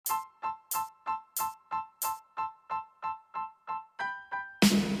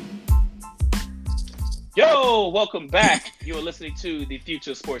Yo, welcome back. You are listening to the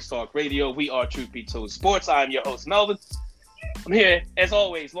Future Sports Talk Radio. We are Truth Be Told Sports. I am your host, Melvin. I'm here, as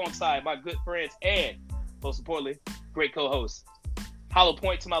always, alongside my good friends and, most importantly, great co-host, Hollow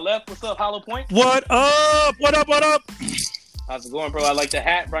Point to my left. What's up, Hollow Point? What up? What up? What up? How's it going, bro? I like the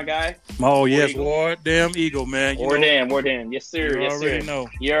hat, my guy. Oh, yes. War damn Eagle, man. War damn. Yes, sir. You already know.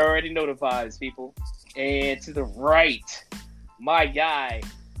 You already know the vibes, people. And to the right, my guy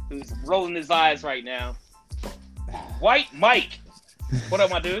who's rolling his eyes right now, White Mike. What up,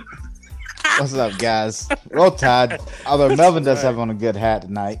 my dude? What's up, guys? Roll Tide. Although Melvin does have on a good hat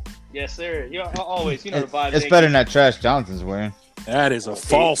tonight. Yes, sir. You always, the vibes. It's better than that trash Jonathan's wearing. That is a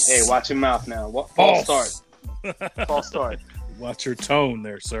false. Hey, watch your mouth now. False start. False start. Watch your tone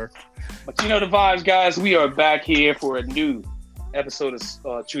there, sir. But you know the vibes, guys. We are back here for a new episode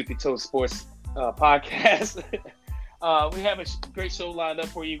of Truth Be Told Sports podcast. We have a great show lined up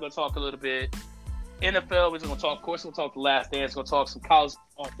for you. We're going to talk a little bit NFL. We're going to talk, of course, we'll talk the Last Dance. We're going to talk some college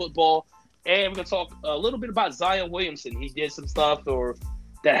football. And we're going to talk a little bit about Zion Williamson. He did some stuff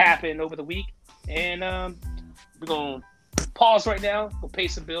that happened over the week. And we're going to pause right now. We'll pay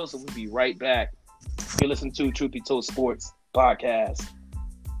some bills, and we'll be right back. You're listening to Truth Be Told Sports podcast.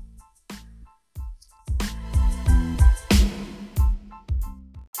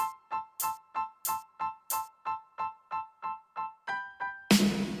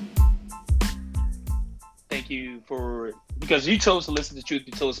 Thank you because you chose to listen to Truth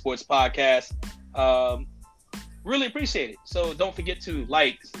Be Told Sports podcast. Really appreciate it. So don't forget to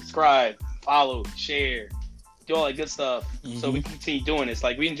like, subscribe, follow, share, do all that good stuff. Mm-hmm. So we can continue doing this.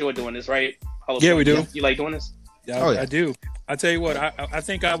 Like, we enjoy doing this, right? Yeah, we do. You like doing this? Yeah, I do. I tell you what, I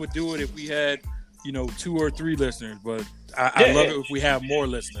think I would do it if we had, 2 or 3 listeners, but I love it if we have more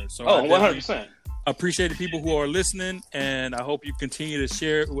listeners. So 100%. Appreciate the people who are listening, and I hope you continue to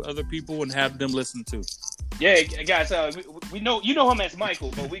share it with other people and have them listen too. Yeah, guys, we know him as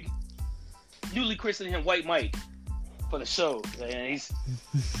Michael, but we newly christened him White Mike for the show. And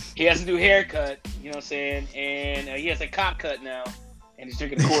he has a new haircut, you know what I'm saying, and he has a cop cut now, and he's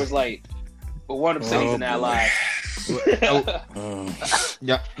drinking Coors Light. But one of them said he's in live.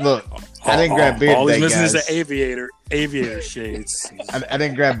 Yeah, look, I didn't grab beer all today, he's missing guys. is the aviator shades. I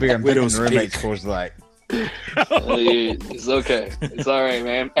didn't grab beer. I'm taking the roommate's Coors Light. It's okay. It's all right,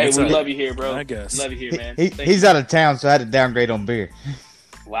 man. Hey, we love you here, bro. I guess. Love you here, man. He's out of town, so I had to downgrade on beer.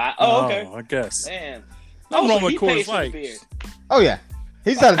 Wow. Oh, okay. I guess. Man. I'm so wrong with he Coors pays for the Light. beer. Oh yeah,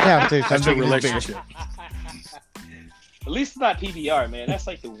 he's out of town too. So I'm That's your drinking his beer. relationship. At least it's not PBR, man. That's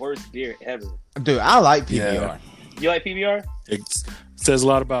like the worst beer ever. Dude, I like PBR. Yeah. You like PBR? It says a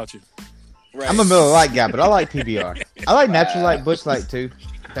lot about you. Right. I'm a Miller Lite guy, but I like PBR. I like Natural Light, Busch Light too.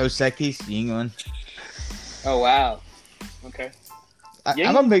 Dos Equis, Yingling. Oh, wow. Okay.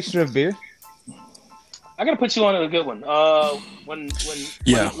 I'm a mixture of beer. I gotta put you on a good one. When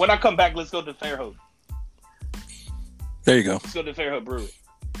I come back, let's go to Fairhope. There you go. Let's go to Fairhope Brewery.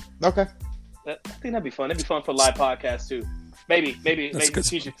 Okay. I think that'd be fun. That'd be fun for a live podcast too. Maybe in the good.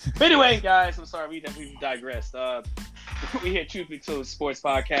 future. But anyway, guys, I'm sorry we digressed. We hear Truth Be Told Sports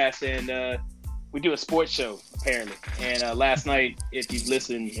podcast, and we do a sports show apparently. And last night, if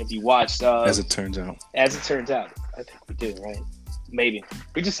you watched, As it turns out, I think we did, right? Maybe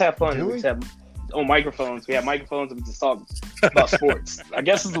we just have fun. We just have on microphones. We have microphones, and we just talk about sports. I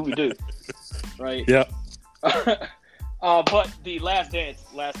guess that's what we do, right? yeah. But the Last Dance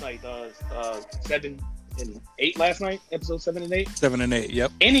last night, 7 and 8 last night, episode 7 and 8. 7 and 8.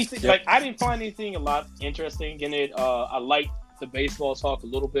 Yep. Anything Yep. like I didn't find anything a lot interesting in it. I liked the baseball talk a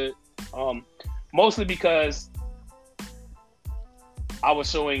little bit, mostly because I was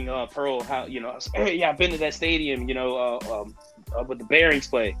showing Pearl how hey, I've been to that stadium, with the Bearings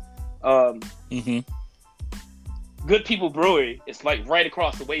play. Good People Brewery is like right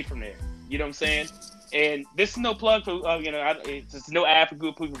across the way from there. You know what I'm saying? And this is no plug for it's no ad for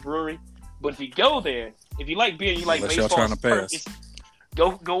Good People Brewery. But if you go there, if you like beer, you like Unless baseball, y'all trying to pay us.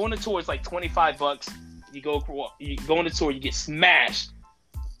 Go on the tour. It's like $25. You go on the tour, you get smashed.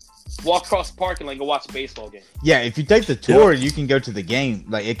 Walk across the parking lot and go watch a baseball game. Yeah, if you take the tour, you can go to the game.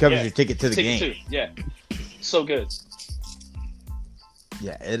 Like, it covers your ticket to the game. Too. Yeah, so good.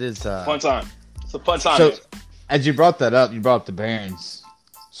 Yeah, it is. Fun time. It's a fun time. So, as you brought that up, you brought up the Barons.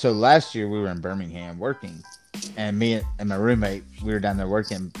 So last year we were in Birmingham working, and me and my roommate, we were down there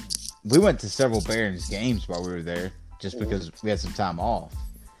working. We went to several Barons games while we were there, just because we had some time off.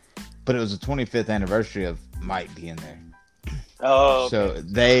 But it was the 25th anniversary of Mike being there. Oh, okay. So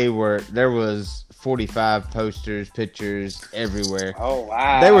there was 45 posters, pictures everywhere. Oh,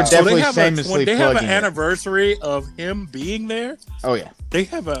 wow. They were definitely so shamelessly they have plugging an it. anniversary of him being there. Oh yeah, They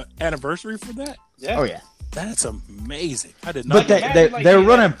have an anniversary for that. Yeah. Oh yeah. That's amazing. I did not. But know they're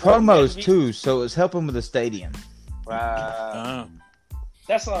running promos too, so it's helping with the stadium. Wow.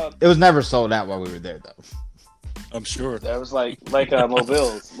 That's It was never sold out while we were there though. I'm sure. That was like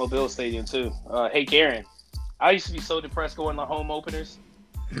Mobile Stadium too. Hey Karen, I used to be so depressed going to home openers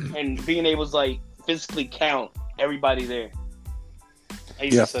and being able to like physically count everybody there. I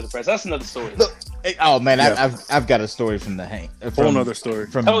used to be so depressed. That's another story. Look, oh man, I've got a story from the Hank. Whole another story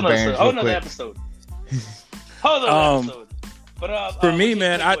from the Barons. Whole another episode. Whole another episode. But for me,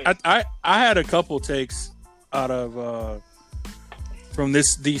 man, I had a couple takes out of from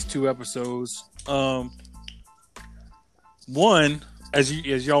these 2 episodes. One, as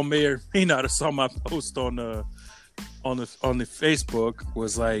y'all may or may not have saw my post on the Facebook,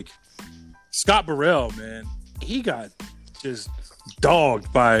 was like Scott Burrell, man, he got just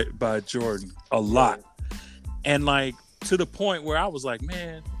dogged by Jordan a lot, and like to the point where I was like,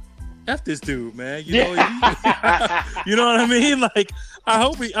 man, F this dude, man. You know, you know what I mean? Like, I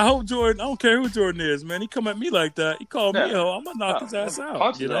hope Jordan. I don't care who Jordan is, man. He come at me like that. He called me, I'm gonna knock his ass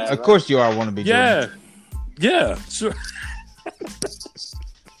out. You know? Of course, you are want to be. Jordan. Yeah, sure.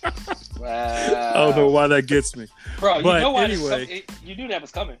 Wow. I don't know why that gets me, bro. But you know why anyway, you knew that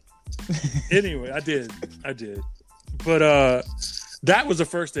was coming. Anyway, I did. But that was the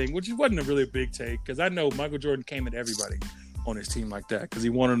first thing, which wasn't really a big take because I know Michael Jordan came at everybody on his team like that because he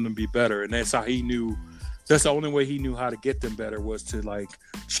wanted them to be better, and that's how he knew. That's the only way he knew how to get them better was to like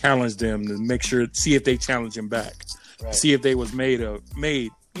challenge them to make sure, see if they challenge him back, see if they was made,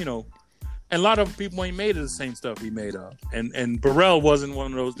 you know. And a lot of people ain't made of the same stuff he made of, and Burrell wasn't one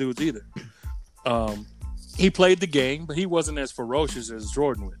of those dudes either. He played the game, but he wasn't as ferocious as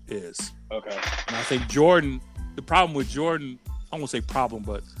Jordan is. Okay, and I think Jordan. The problem with Jordan, I won't say problem,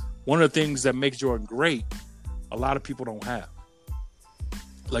 but one of the things that makes Jordan great, a lot of people don't have.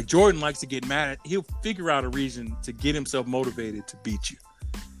 Like Jordan likes to get mad. He'll figure out a reason to get himself motivated to beat you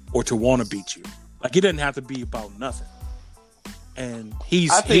or to want to beat you. Like it doesn't have to be about nothing. And he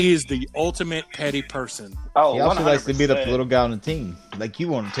is the ultimate petty person. Oh, he also likes to beat up the little guy on the team, like you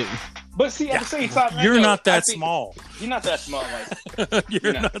wanted to. But see, at the same time, you're not that small. You're not that small, like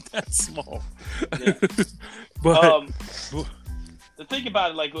you're not that small. Yeah. But the thing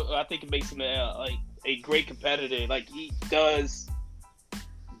about it, like I think it makes him like a great competitor. Like he does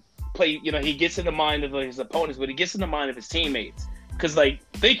play, you know, he gets in the mind of his opponents, but he gets in the mind of his teammates. Because like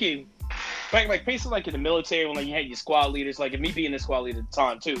thinking. Like basically like in the military when like you had your squad leaders, like and me being the squad leader at the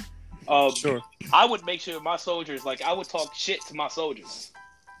time too. Sure. I would make sure my soldiers, like I would talk shit to my soldiers,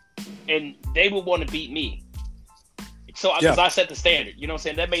 and they would want to beat me. So because I set the standard, you know what I'm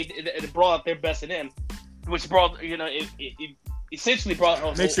saying? That made it brought out their best in them, which brought it essentially brought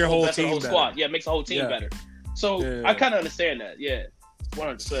your whole team better. Squad. Yeah, it makes the whole team better. So I kind of understand that. Yeah,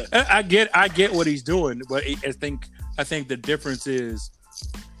 100%. I get what he's doing, but I think the difference is.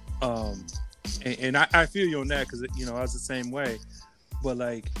 And I feel you on that because you know I was the same way, but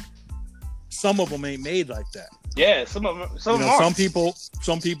like some of them ain't made like that. Yeah, some of them.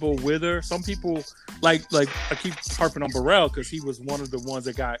 Some people wither. Some people like I keep harping on Burrell because he was one of the ones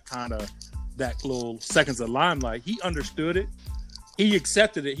that got kind of that little seconds of limelight. He understood it. He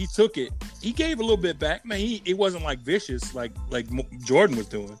accepted it. He took it. He gave a little bit back. Man, it wasn't like vicious like Jordan was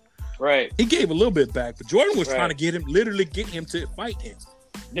doing. Right. He gave a little bit back, but Jordan was trying to get him to fight him.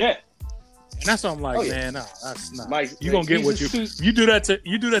 Yeah, and that's what I'm like, man. No, that's not. Mike, you gonna get what you do that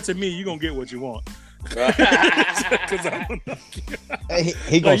to me. You gonna get what you want.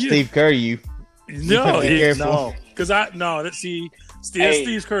 He gonna Steve Kerr you. No, because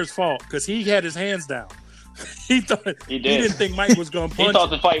Steve Kerr's fault because he had his hands down. He didn't think Mike was gonna punch. He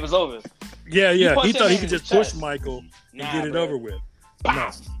thought the fight was over. Yeah. He thought he could just push Michael and get it over with.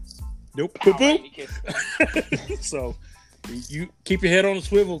 No. Nope. So. You keep your head on the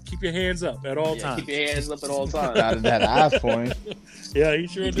swivel. Keep your hands up at all times. Keep your hands up at all times. Dotted that eye for him. Yeah, he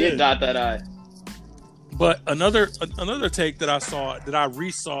sure did dot that eye. But another take that I saw, that I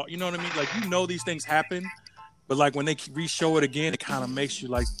resaw, you know what I mean? Like, you know these things happen, but like when they re-show it again, it kind of makes you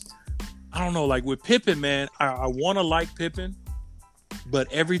like, I don't know, like with Pippen, man, I want to like Pippen,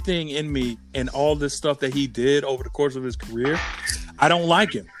 but everything in me and all this stuff that he did over the course of his career, I don't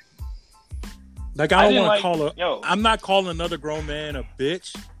like him. Like I don't want to I'm not calling another grown man a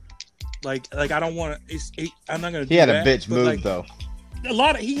bitch. Like I don't want to. I'm not gonna. He had a bitch move though.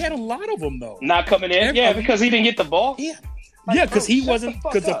 He had a lot of them though. Not coming in, because he didn't get the ball. Yeah, because he wasn't.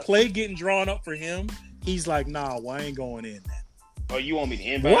 Because the play getting drawn up for him, he's like, nah, well, I ain't going in that. Oh, you want me to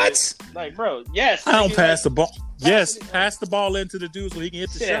inbound? What? Like, bro, yes. I don't pass the ball. Yes, pass the ball into the dude so he can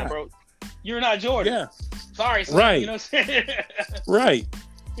hit the shot, bro. You're not Jordan. Yeah. Sorry, son. Right. You know what I'm saying? Right.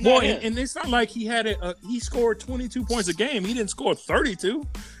 Well, and it's not like he had he scored 22 points a game. He didn't score 32.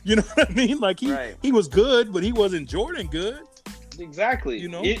 You know what I mean? Like he was good, but he wasn't Jordan good. Exactly. You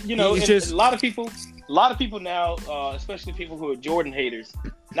know, it's just a lot of people now, especially people who are Jordan haters.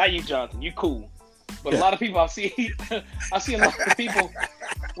 Not you, Jonathan. You cool, but a lot of people I see a lot of people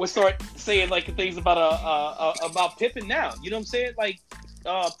will start saying like things about Pippen now. You know what I'm saying? Like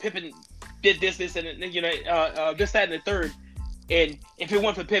Pippen did this, and this, that, and the third. And if it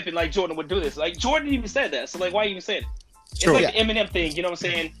weren't for Pippen, like Jordan would do this. Like Jordan even said that. So like, why even say it? It's like the Eminem thing. You know what I'm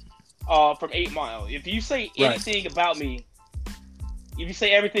saying? From 8 Mile. If you say anything about me, if you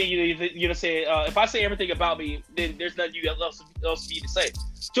say everything, say if I say everything about me, then there's nothing else for you to say.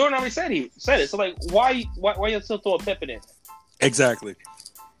 Jordan already said it. So like, why you still throwing Pippen in? Exactly.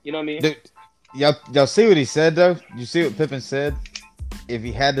 You know what I mean? Dude, y'all see what he said though? You see what Pippen said? If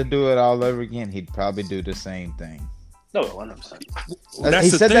he had to do it all over again, he'd probably do the same thing. No, 100%.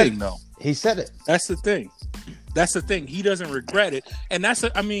 That's the thing, though. He said it. That's the thing. He doesn't regret it, and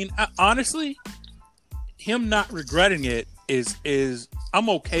honestly, him not regretting it is I'm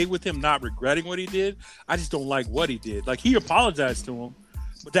okay with him not regretting what he did. I just don't like what he did. Like he apologized to him,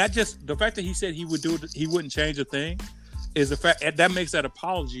 but the fact that he said he would do it, he wouldn't change a thing, is the fact that makes that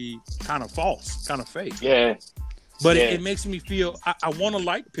apology kind of false, kind of fake. Yeah. But it makes me feel I want to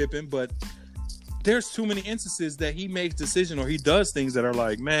like Pippen, but there's too many instances that he makes decisions or he does things that are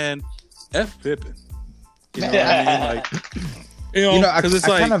like, man, F Pippen. You know what I mean? Like,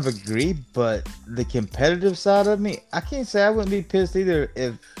 I kind of agree, but the competitive side of me, I can't say I wouldn't be pissed either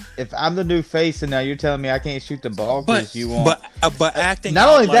if I'm the new face and now you're telling me I can't shoot the ball because you want. But acting. Not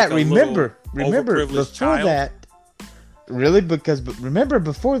only like that, remember before child. that, really, remember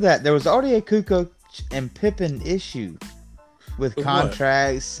before that there was already a Kukoc and Pippen issue with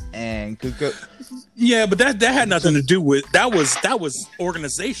contracts and Kukoc. Yeah, but that had nothing to do with that was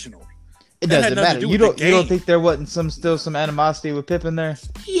organizational. It doesn't matter. You don't think there wasn't still some animosity with Pippen there?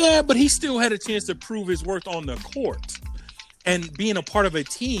 Yeah, but he still had a chance to prove his worth on the court. And being a part of a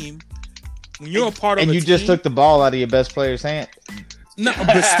team, when you're a part of a team, and you just took the ball out of your best player's hand. No,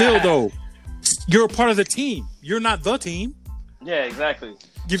 but still though, you're a part of the team. You're not the team. Yeah, exactly.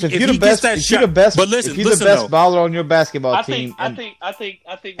 So if you're the best baller on your basketball team, I think,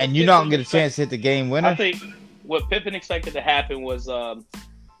 and you're not gonna get a chance to hit the game winner. I think what Pippen expected to happen was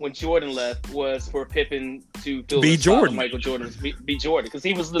when Jordan left was for Pippen to be Jordan, Michael Jordan, be Jordan, because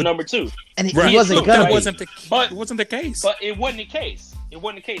he was the number 2, and he wasn't. That wasn't the case. But it wasn't the case. No.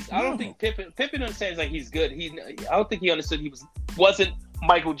 I don't think Pippen understands like he's good. I don't think he understood he wasn't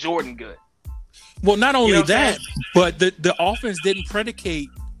Michael Jordan good. Well, not only that, but the offense didn't predicate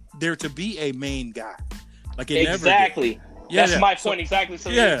there to be a main guy. Like it exactly. Never did. Yeah, that's my point exactly. So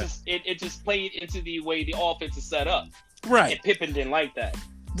yeah. it just played into the way the offense is set up. Right. And Pippen didn't like that.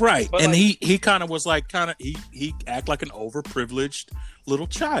 Right. But and he kind of was like he act like an overprivileged little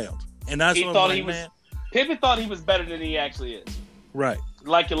child. And that's what I'm like, man. Pippen thought he was better than he actually is. Right.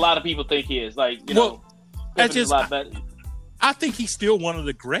 Like a lot of people think he is. Like, Pippen's a lot better. I think he's still one of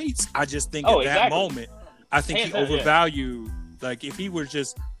the greats. I just think at that moment, I think he overvalued. Like if he was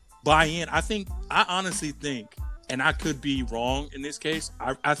just buy in, I honestly think, and I could be wrong in this case.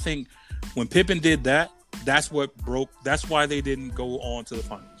 I think when Pippen did that, that's what broke. That's why they didn't go on to the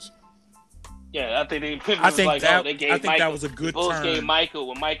finals. Yeah, I think they gave Michael, that was a good Bulls turn. Gave Michael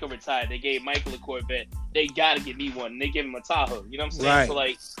when Michael retired. They gave Michael a Corvette. They got to give me one. And they gave him a Tahoe. You know what I'm saying? Right. So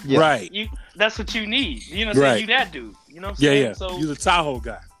like, right. That's what you need. You know what I'm saying? You that dude. You know what I'm saying? Yeah. So, you the Tahoe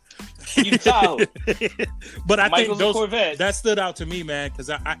guy. You the Tahoe. But I Michael's think that stood out to me, man, because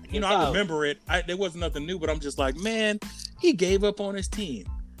I remember it. There wasn't nothing new, but I'm just like, man, he gave up on his team,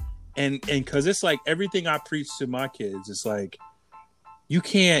 and because it's like everything I preach to my kids, it's like you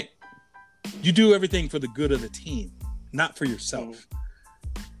do everything for the good of the team, not for yourself.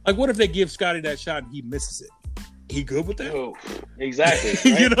 Mm-hmm. Like, what if they give Scotty that shot and he misses it? He good with that? Oh,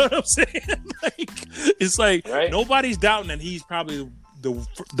 exactly. Right? You know what I'm saying? Like, it's like nobody's doubting that he's probably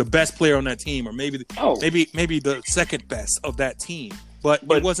the best player on that team, or maybe the second best of that team. But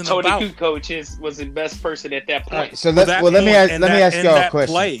it wasn't Tony about Kukoc was the best person at that point. Right, so let me ask y'all a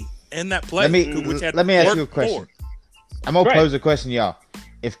question. In that play, let me ask you a question. I'm gonna pose a question to y'all.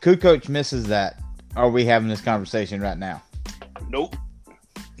 If Kukoc misses that, are we having this conversation right now? Nope.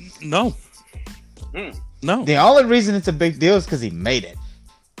 No. No. The only reason it's a big deal is because he made it.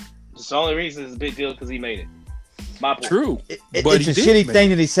 The only reason it's a big deal because he made it. My point. True. It's a shitty thing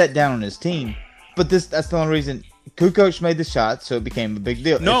that he set down on his team. But that's the only reason. Kukoc made the shot, so it became a big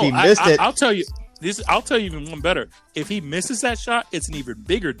deal. No, if he missed it, I'll tell you this. I'll tell you even one better. If he misses that shot, it's an even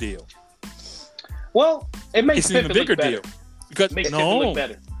bigger deal. Well, it makes an even bigger deal. because Makes Pippen look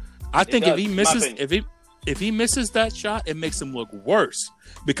better. I think does, if he in my misses, opinion. if he misses that shot, it makes him look worse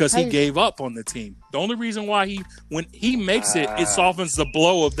because he gave up on the team. The only reason why when he makes it softens the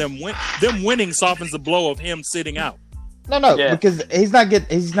blow of them winning softens the blow of him sitting out. No, because he's not getting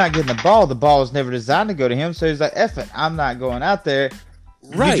the ball. The ball was never designed to go to him, so he's like, "Eff it, I'm not going out there."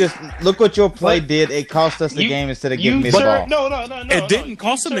 Right. You just look what your play did. It cost us the game instead of giving me the ball. No. It didn't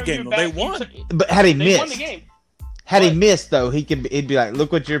cost them the game. They won. But had he They won missed, the game. he missed though, he'd be like,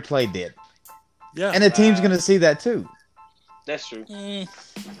 "Look what your play did." Yeah. And the team's gonna see that too. That's true.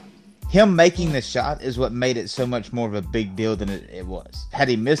 Him making the shot is what made it so much more of a big deal than it was. Had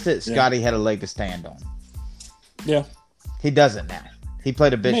he missed it, Scotty had a leg to stand on. Yeah. He doesn't now. He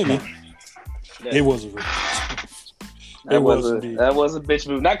played a bitch Maybe. move. Yeah. It was a That was a bitch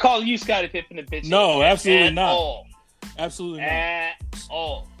move. Not calling you Scottie Pippen a bitch. No, absolutely at not. All. Absolutely not. At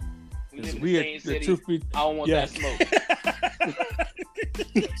all. We live in the same city. Truth be, I don't want that smoke.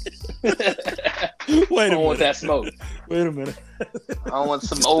 Wait I don't want that smoke. Wait a minute. I don't want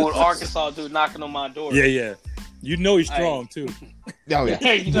some old Arkansas dude knocking on my door. Yeah. You know he's strong too. Oh yeah.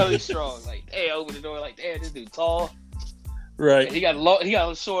 Hey, you know he's strong. Like, hey, open the door. Like, damn, this dude tall. Right. He got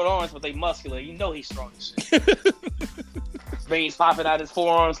short arms, but they muscular. You know he's strong as shit. Veins popping out his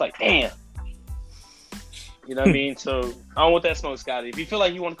forearms. Like, damn. You know what I mean? So I don't want that smoke, Scotty. If you feel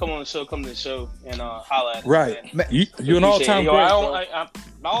like you want to come on the show, come to the show and holla at us. Right. Man. You're an all-time great. I'm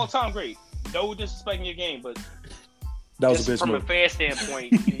all-time great. No disrespecting your game, but that was a bitch from move. a fan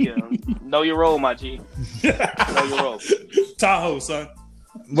standpoint, know your role, my G. Know your role. Tahoe, son.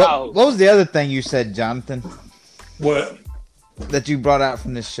 What was the other thing you said, Jonathan? What? That you brought out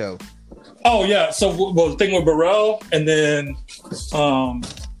from this show? Oh yeah. So the thing with Burrell, and then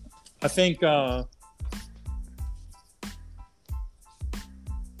I think I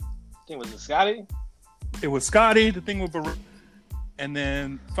think was it Scotty? it was Scotty. The thing with Burrell, and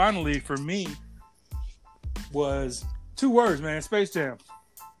then finally for me was 2 words, man. Space Jam.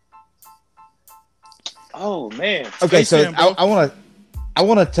 Oh man. Okay, Space so Jam, bro. I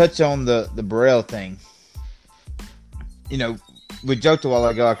want to touch on the Burrell thing. You know, we joked a while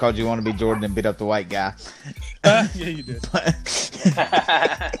ago. I called you want to be Jordan and beat up the white guy. Yeah, you did.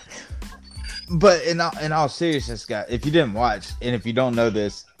 But in all seriousness, guys, if you didn't watch and if you don't know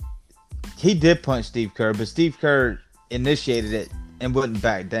this, he did punch Steve Kerr, but Steve Kerr initiated it and wouldn't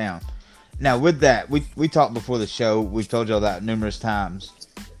back down. Now, with that, we talked before the show. We've told y'all that numerous times.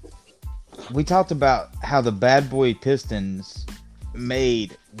 We talked about how the bad boy Pistons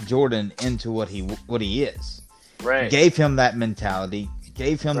made Jordan into what he is. Right. Gave him that mentality,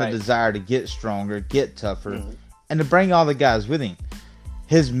 gave him the desire to get stronger, get tougher, and to bring all the guys with him.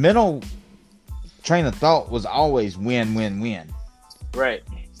 His mental train of thought was always win, win, win. Right.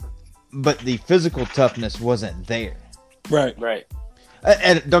 But the physical toughness wasn't there. Right. Right.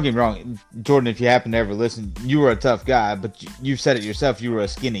 And don't get me wrong, Jordan, if you happen to ever listen, you were a tough guy, but you said it yourself, you were a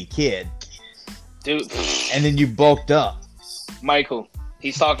skinny kid. Dude. And then you bulked up. Michael,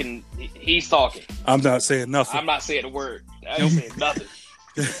 he's talking. He's talking. I'm not saying nothing. I'm not saying a word. I ain't saying nothing.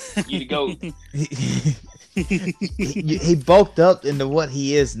 You the GOAT. He bulked up into what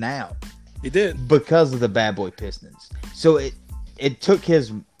he is now. He did. Because of the bad boy Pistons. So it took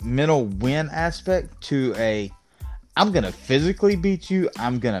his mental win aspect to I'm going to physically beat you.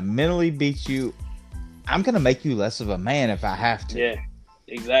 I'm going to mentally beat you. I'm going to make you less of a man if I have to. Yeah,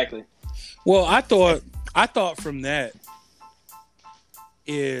 exactly. Well, I thought from that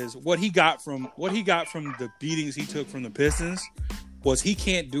is what he got from the beatings he took from the Pistons was he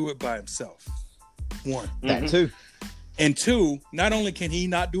can't do it by himself. 1. That too. And 2, not only can he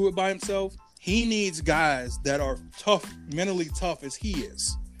not do it by himself, he needs guys that are tough, mentally tough as he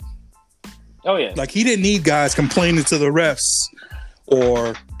is. Oh yeah. Like he didn't need guys complaining to the refs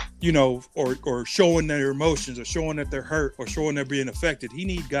or, you know, or showing their emotions or showing that they're hurt or showing they're being affected. He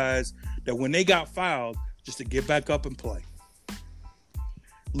need guys that when they got fouled, just to get back up and play.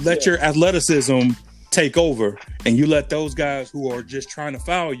 Let your athleticism take over and you let those guys who are just trying to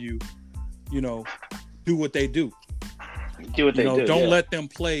foul you, you know, do what they do. Do what they do. Don't let them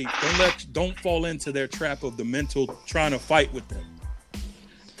play. Don't fall into their trap of the mental trying to fight with them.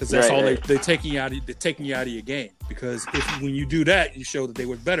 Because that's all they're taking you out. They're taking you out of your game. Because when you do that, you show that they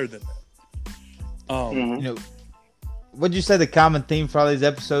were better than them. You know, what'd you say the common theme for all these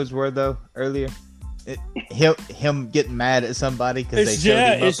episodes were though earlier? Him getting mad at somebody because they showed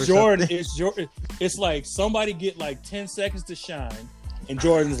him up it's or Jordan. something? It's Jordan. It's like somebody get like 10 seconds to shine, and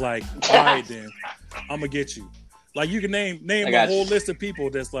Jordan's like, "All right, then, I'm gonna get you." Like you can name a whole list of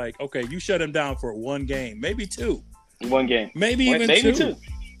people that's like, okay, you shut him down for 1 game, maybe 2, One game, maybe even maybe 2.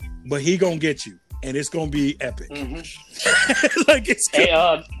 But he gonna get you. and it's gonna be epic. Mm-hmm. Like it's Hey,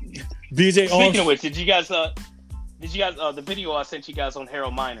 BJ. speaking of which, did you guys the video I sent you guys on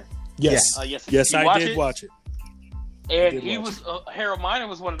Harold Miner? Yes, Yes, I did watch it. And he was Harold Miner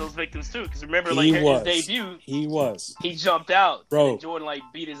was one of those victims too. Because remember, like was. his debut, he jumped out, bro. And Jordan like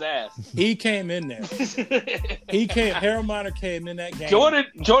beat his ass. He came in there. Harold Miner came in that game.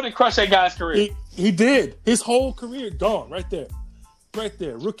 Jordan crushed that guy's career. He did. His whole career gone right there.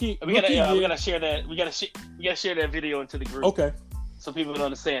 Rookie. We gotta share that. We gotta share that video into the group. Okay. So people can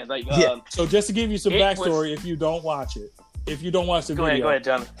understand. Like, So just to give you some backstory, if you don't watch it, if you don't watch the video, go ahead,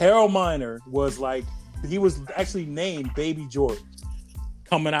 John. Harold Miner was like, he was actually named Baby Jordan,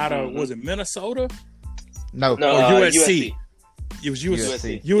 coming out of was it Minnesota? No, or USC. USC. It was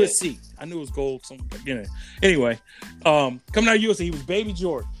USC. USC. USC. I knew it was gold. Something. You know. Anyway, coming out of USC, he was Baby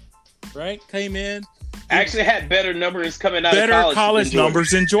Jordan, right? Came in. Actually had better numbers coming out better of college numbers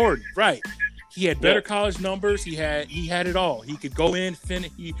than Jordan, right? He had better college numbers. He had it all. He could go in,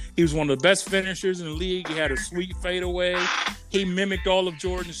 finish. He was one of the best finishers in the league. He had a sweet fadeaway. He mimicked all of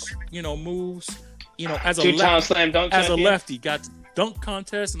Jordan's, moves. As a two-time slam dunk as champion. a lefty, got the dunk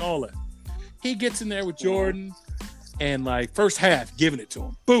contest and all that. He gets in there with Jordan, and like first half, giving it to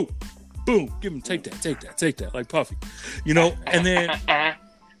him. Boom, boom, give him take that, like Puffy, And then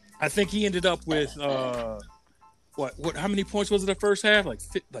I think he ended up with what? How many points was it the first half? Like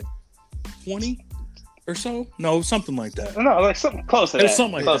 20 or so? No, something like that. No, like something close to that.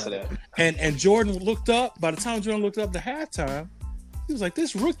 Something like close that. to that. And Jordan looked up. By the time Jordan looked up to halftime, he was like,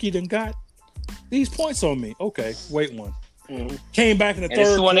 "This rookie done got these points on me." Okay, wait one. Mm-hmm. Came back in the And this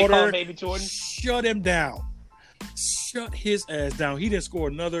is third when they call quarter. Baby Jordan. Shut him down. Shut his ass down. He didn't score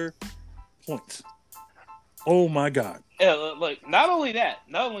another point. Oh my God. Yeah, look, not only that,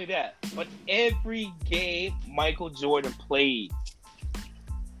 but every game Michael Jordan played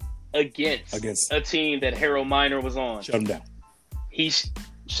against a team that Harold Miner was on, Shut him down. He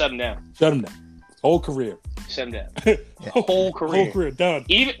shut him down. Shut him down. Whole career. Shut him down. Whole career. Whole career done.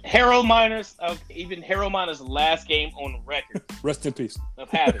 Even Harold Miner's last game on record Rest in peace. of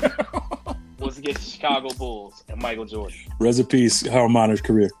having was against the Chicago Bulls and Michael Jordan. Rest in peace, Harold Miner's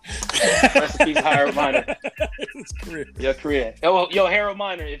career. Rest in peace, Harold Miner. His career. Your career. Yo, Harold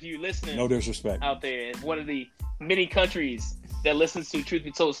Miner, if you listening No disrespect. out there in one of the many countries that listens to Truth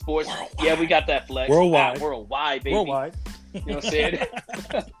Be Told Sports, yeah, we got that flex. Worldwide. Worldwide, baby. Worldwide. You know what I'm saying?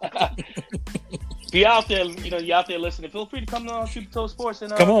 If you out there, you out there listening, feel free to come on Truth Be Told Sports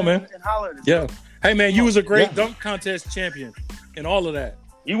and Come on, man. and holler. Yeah. Hey, man, you was a great dunk contest champion and all of that.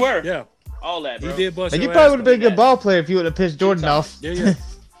 You were. Yeah. All that, bro. You did bust and you your probably ass would have been a though. good ball player if you would have pissed Jordan off. Yeah.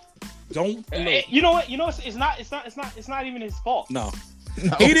 Don't. You know what? It's not even his fault. No.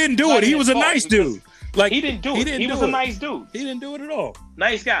 No. He didn't do it. He was a nice dude. Like He didn't do it. He was a nice dude. He didn't do it at all.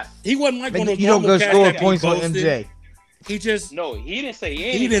 Nice guy. He wasn't like one of those You don't go normal cats score that be points on boasted. MJ. He just No, he didn't say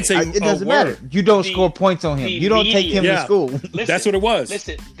anything. he didn't say It doesn't a matter. word. You don't The- score points on him. the You don't take him media. to school. Listen, That's what it was.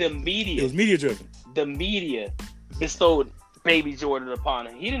 Listen, the It media, was media driven. the media bestowed Baby Jordan upon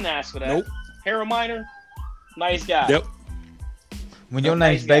him. He didn't ask for that. Nope. Harold Miner, nice guy. Yep. When your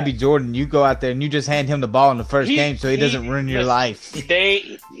Nice name's guy. Baby Jordan, you go out there and you just hand him the ball in the first He- game so he doesn't ruin your listen, life.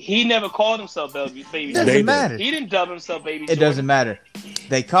 He never called himself Baby It Jordan. doesn't did. matter. He didn't dub himself Baby It Jordan. doesn't matter.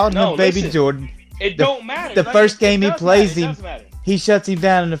 They called No, him Baby listen. Jordan. It The- don't matter. the Like, first it game he does plays matter. It him- does matter. He shuts him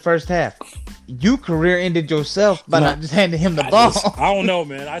down in the first half. You career ended yourself by No. not just handing him the ball. I don't know,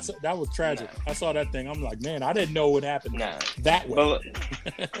 man. That was tragic. I saw that thing. I'm like, man, I didn't know what happened Nah. that way.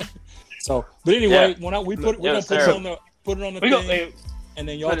 But So, but anyway, Yeah. when we're gonna put it terrible. on the we thing, go. and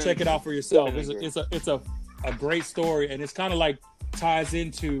then y'all put it check in- it out for yourself. put it in It's a great story, and it's kind of like ties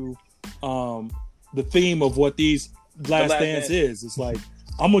into the theme of what these Last Last Dance Dance. is. It's like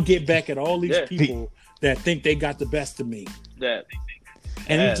I'm gonna get back at all these Yeah. people that think they got the best of me, that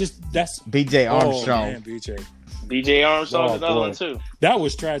and Yeah. it just that's BJ Armstrong. Oh, man, BJ. BJ Armstrong's Oh, another boy. one too. That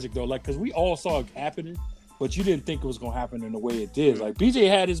was tragic though, like because we all saw it happening, but you didn't think it was gonna happen in the way it did. Like BJ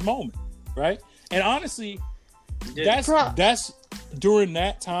had his moment, right? And honestly, Yeah. that's during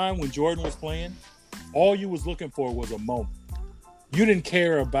that time when Jordan was playing, all you was looking for was a moment. You didn't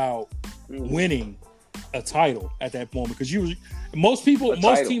care about winning a title at that moment because most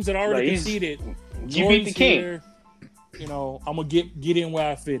title. teams that already Right, he's- conceded. You beat the Jordan's king. here, I'm gonna get in where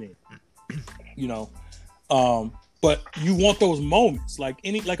I fit in. But you want those moments, like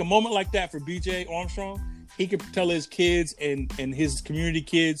a moment like that for BJ Armstrong. He could tell his kids and his community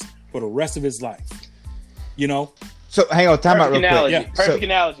kids for the rest of his life. So hang on, time out Perfect real analogy. quick. Yeah. Perfect So,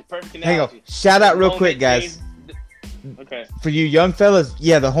 analogy. Perfect hang on, analogy. shout out real Moment quick, guys. Okay. For you young fellas,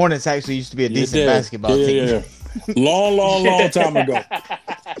 yeah, the Hornets actually used to be a decent basketball team. Yeah. Long time ago.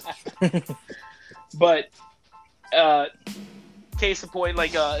 But case in point,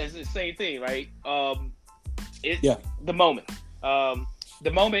 like it's the same thing, right? The moment.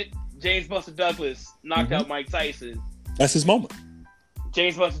 The moment James Buster Douglas knocked out Mike Tyson. That's his moment.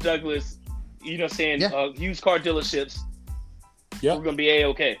 James Buster Douglas, you know what I'm saying? Yeah. Used car dealerships. Yeah. We're gonna be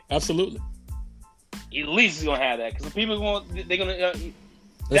A-okay. Absolutely. At least he's gonna have that because the people they're gonna. That's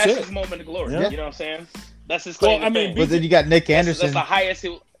that's it. his moment of glory. Yeah. You know what I'm saying? That's his claim. Well, I mean, But then you got Nick Anderson. That's the highest.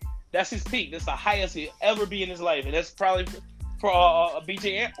 That's his peak. That's the highest he'll ever be in his life, and that's probably for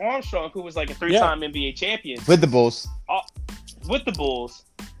B.J. Armstrong, who was like a 3-time NBA champion with the Bulls. With the Bulls.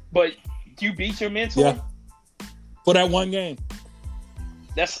 But you beat your mentor. For that one game.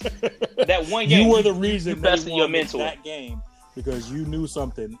 That's that one game. You were the reason you they bested your won mentor. that game because you knew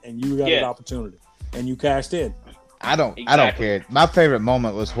something and you got an opportunity and you cashed in. I don't care. My favorite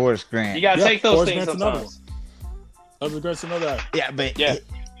moment was Horace Grant. You gotta take those Horace things Grant's sometimes. That was great to know that. Yeah,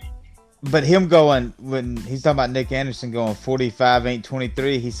 but him going when he's talking about Nick Anderson going 45 ain't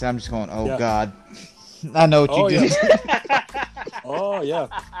 23. He said, "I'm just going. Oh God, I know what you did." Oh yeah,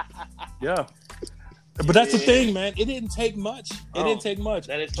 yeah. But that's the thing, man. It didn't take much. It didn't take much.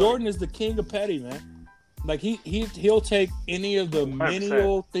 Jordan is the king of petty, man. Like he'll take any of the 100%.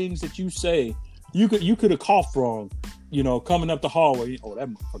 menial things that you say. You could have coughed wrong, coming up the hallway. Oh, that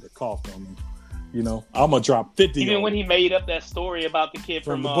motherfucker coughed on me. I'm gonna drop 50. Even when he made up that story about the kid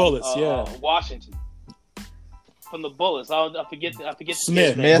from the Bullets, Washington. From the Bullets, I forget. Smith, the kid's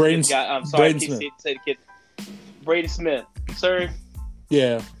name. Braden. I'm sorry, Braden I keep Smith. saying the kid. Braden Smith, sir.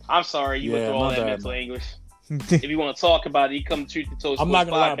 Yeah, I'm sorry you went through all that mental anguish. If you want to talk about it, you come to Truth Be Told Sports I'm not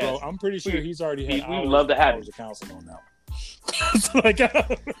gonna lie, Podcast. bro. I'm pretty sure he's already had we would love to have hours of counseling on that.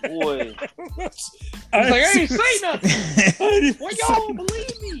 Boy, I ain't say nothing. Why y'all don't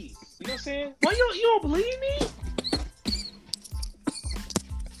believe me? You know what I'm saying? Why you don't believe me?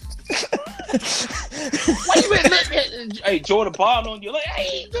 Why you letting hey Jordan Bond on you? Like,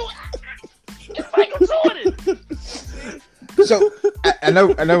 hey, it's Michael Jordan. So I know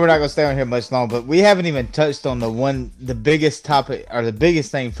we're not gonna stay on here much long, but we haven't even touched on the biggest topic or the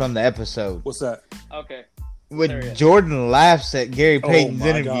biggest thing from the episode. What's that? Okay. When Jordan laughs at Gary Payton's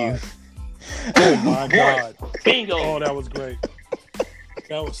interview. Oh my God! Bingo! Oh, that was great.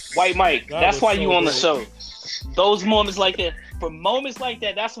 That was White Mike. That's why you on the great. show. Those moments like that. For moments like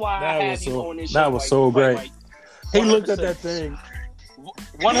that, that's why I have you on this show. That was so great. Mike. He looked at that thing.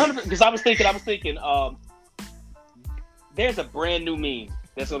 100%. Because I was thinking. There's a brand new meme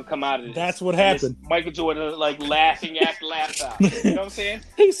that's gonna come out of this. That's what happened. It's Michael Jordan like laughing at the laptop. You know what I'm saying?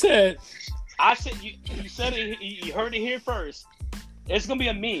 He said. I said you said it. You heard it here first. It's gonna be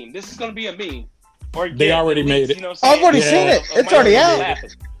a meme. This is gonna be a meme. Or They already made it. You know what I'm saying? I've already seen it. It's already out.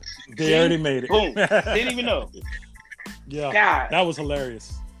 They already made it. Boom. Didn't even know. Yeah. God. That was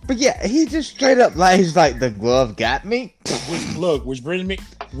hilarious. But yeah, he just straight up lies like the glove got me. Which brings me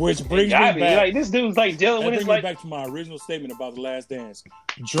back. back. Like this dude's like dealing with That his brings me like. back to my original statement about The Last Dance.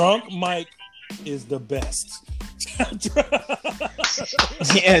 Drunk Mike is the best.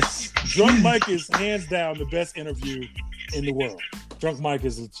 Yes. Drunk Mike is hands down the best interview in the world. Drunk Mike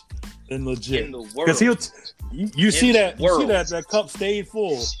is legit. In the world. Because you see the world. that cup stayed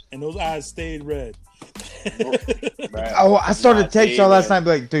full and those eyes stayed red. Right. Oh, I started to text y'all last night,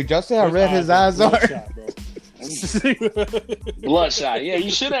 but like, dude, y'all see how red his eyes are? Bloodshot. Yeah,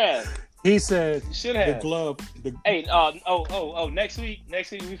 you should have. He said You should have. the glove. Hey, next week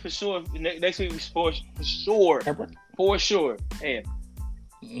we for sure. Next week we for sure. And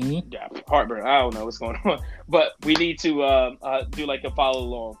yeah, heartburn. I don't know what's going on, but we need to do like a follow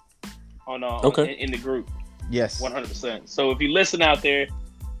along on in the group. Yes. 100%. So if you listen out there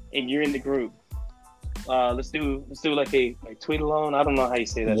and you're in the group, let's do like a tweet along. I don't know how you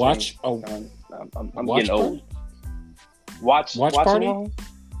say that. Watch. I'm watch getting old. Watch party. along?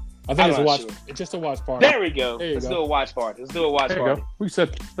 I think I'm it's a not watch. sure. It's just a watch party. There we go. There you Let's go. do a watch party. Let's do a watch There you party. go. We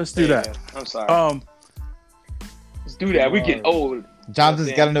said let's do that. I'm sorry. Let's do that. We're getting old.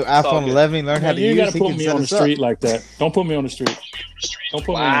 Jonathan's got a new iPhone 11. He learned how to You use. gotta He put can me set on the us up. street like that. Don't put me on the street. Don't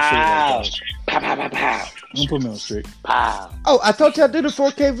put me on the street like that. Pow, pow, pow, pow. Don't put me on the street. Pow. Oh, I told you I'd do the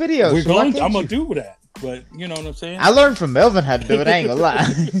 4K videos. We're so why going. can't I'm gonna you? do that. But you know what I'm saying? I learned from Melvin how to do it. I ain't gonna lie.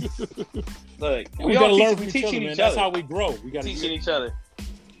 Look, we gotta learn from we each other, teaching man. each That's other. how we grow. We gotta Teaching each other.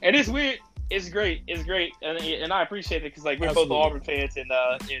 And it's weird. It's great. And I appreciate it because like we're Absolutely. both Auburn fans and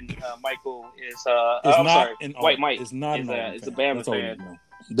Michael is It's I'm not sorry, an White Auburn. Mike It's not is an Auburn a fan. Bama That's all you fan. know.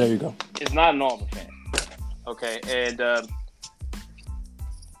 There you go. Is not an Auburn fan. Okay, and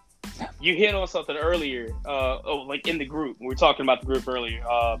you hit on something earlier. Like in the group, we were talking about the group earlier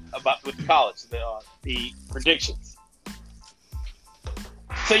about with the college, the predictions.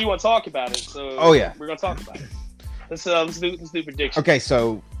 said you want to talk about it, so Oh, yeah. we're gonna talk about it. Let's do predictions. Okay,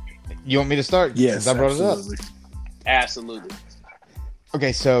 so you want me to start? Yes, 'Cause I brought absolutely. Absolutely. it up.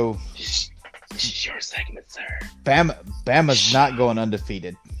 Okay, so This is your segment, sir. Bama's not going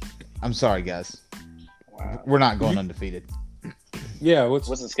undefeated. I'm sorry, guys. Wow. We're not going undefeated. Yeah, What's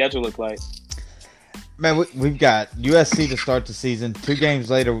the schedule look like? Man, we've got USC to start the season. 2 games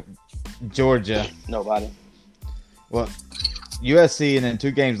later, Georgia. Nobody. Well, USC, and then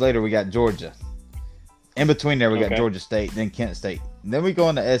 2 games later, we got Georgia. In between there, we got Okay. Georgia State, then Kent State. And then we go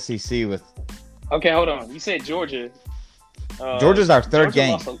into SEC with Okay, hold on. You said Georgia. Georgia's our third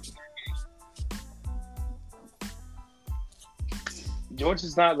Georgia game.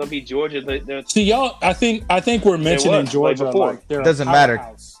 Georgia's not gonna be Georgia. They're See, y'all. I think we're mentioning was, Georgia like before. like they're a Doesn't matter.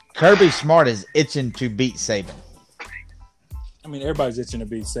 powerhouse. Kirby Smart is itching to beat Saban. I mean, everybody's itching to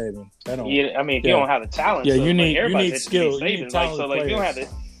beat Saban. They don't. Yeah, I mean, if you Yeah. don't have the talent, Yeah, so, you need- everybody's you need itching to skill. be You need Saban. talented so if you don't have players.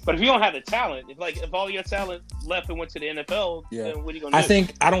 it, but if you don't have the talent, if all your talent left and went to the NFL, Yeah. then what are you gonna do?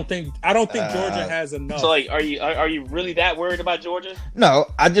 I don't think Georgia has enough. So, like, are you really that worried about Georgia? No,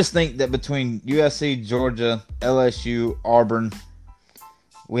 I just think that between USC, Georgia, LSU, Auburn,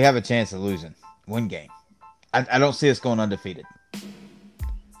 we have a chance of losing 1 game. I don't see us going undefeated.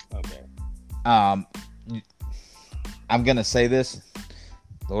 Okay. I'm gonna say this.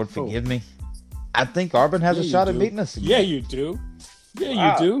 Lord forgive me. I think Auburn has Yeah, a you shot at do. beating us again. Yeah, you do. Yeah,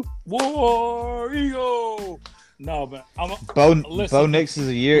 Wow. you do. War Eagle. No, but Bo Listen. Nix is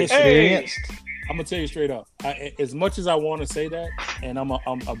a year Listen. experienced. I'm gonna tell you straight up. As much as I want to say that, and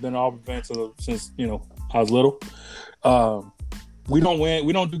I've been an Auburn fan since I was little. We don't win.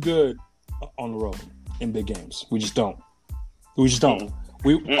 We don't do good on the road in big games. We just don't. We just don't.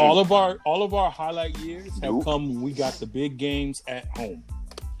 All of our highlight years have Nope. come when we got the big games at home,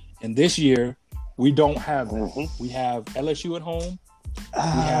 and this year we don't have that. Mhm. We have LSU at home. We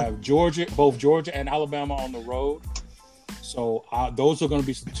have both Georgia and Alabama on the road. So those are going to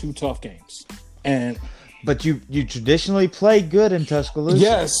be some 2 tough games. And But you traditionally play good in Tuscaloosa.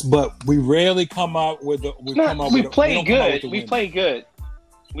 yes, but we rarely come out with the. We play good. We play good.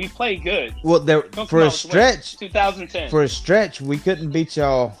 We play good. Well, there Don't for come a out with stretch, 2010. we couldn't beat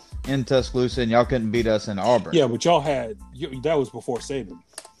y'all in Tuscaloosa, and y'all couldn't beat us in Auburn. Yeah, but y'all had that was before Saban.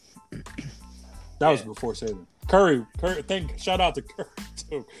 That was before Saban. Curry. Shout out to Curry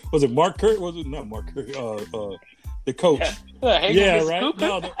too. Was it Mark Curry? Was it not Mark Curry? The coach. Hey, Yeah, Mr. right. Cooper?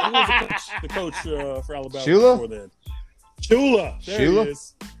 No, who was the coach for Alabama Shula? before then? Shula. There Shula? he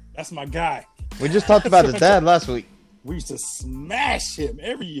is. That's my guy. We just talked about his dad last week. We used to smash him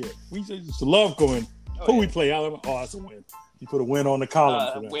every year. We used to love going. Who we play Alabama? Oh, that's a win. You put a win on the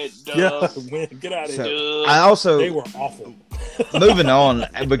column for that. Win, Yeah, dub. win. Get out of So, here. I also They were awful. moving on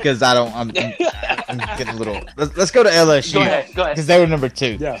because I'm getting a little. Let's go to LSU. Go ahead. Because they were number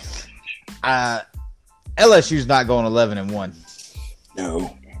 2. Yeah. LSU's not going 11-1.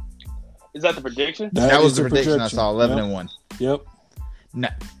 No. Is that the prediction? That was is the prediction I saw. 11-1. Yep. No,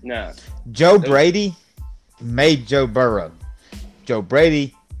 No. Joe Brady made Joe Burrow. Joe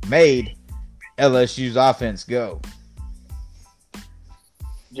Brady made LSU's offense go.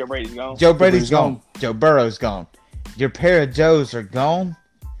 Joe Brady's gone. Joe Brady's Brady's gone. gone. Joe Burrow's gone. Your pair of Joes are gone.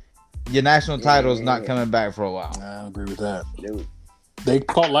 Your national title is not coming back for a while. I don't agree with that. Dude. They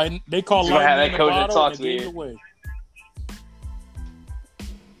caught lightning. They caught You gonna have lightning that in the coach that bottle talks and they to gave it you. away.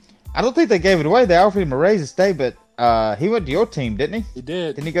 I don't think they gave it away. They offered him a raise to stay, but he went to your team, didn't he? He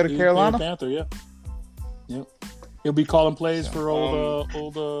did. Didn't he go to was Carolina? Playing Panther, yeah. Yep. He'll be calling plays for old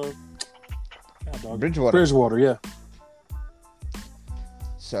Bridgewater, yeah.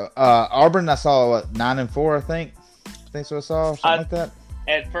 So Auburn, I saw 9-4. I think that's what I saw, something like that.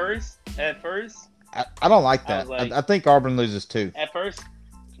 At first, I don't like I that. was like- I think Auburn loses 2.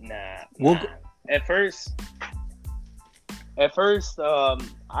 nah. We'll nah. At first,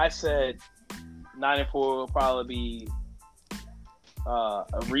 I said 9-4 will probably be a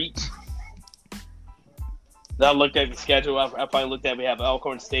reach. Then I looked at the schedule. I probably looked at we have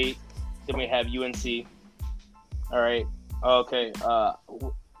Alcorn State, then we have UNC. All right. Okay.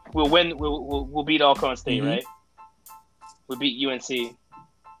 We'll win. We'll beat Alcorn State, Mhm. right? We beat UNC.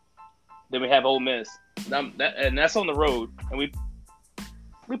 Then we have Ole Miss. And that's on the road, and we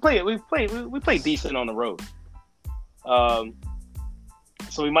play decent on the road.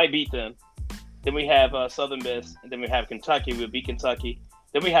 So we might beat them. Then we have Southern Miss, and then we have Kentucky. We'll beat Kentucky.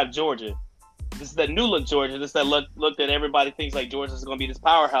 Then we have Georgia. This is that new look Georgia. This is that look that everybody thinks like Georgia's going to be this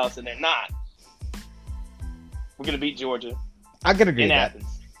powerhouse, and they're not. We're going to beat Georgia I can agree in with that.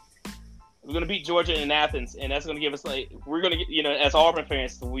 Athens. We're going to beat Georgia in Athens, and that's going to give us we're going to get, as Auburn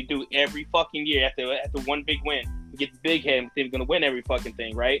fans, we do every fucking year after one big win, We get the big head and think we're going to win every fucking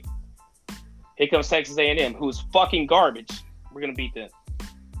thing, right? Here comes Texas A&M, who's fucking garbage. We're going to beat them.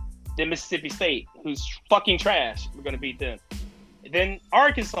 Then Mississippi State, who's fucking trash. We're going to beat them. Then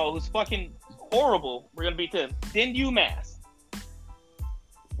Arkansas, who's fucking horrible. We're going to beat them. Then UMass.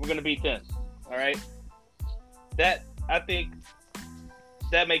 We're going to beat them. All right? That, I think,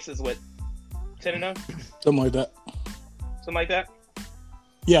 that makes us, what, 10-0? Something like that. Something like that?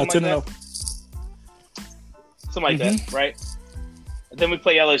 Yeah, Something 10-0. like Something like that, right? And then we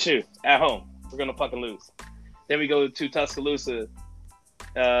play LSU at home. We're going to fucking lose. Then we go to Tuscaloosa,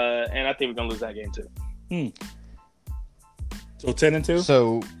 and I think we're going to lose that game, too. So 10-2.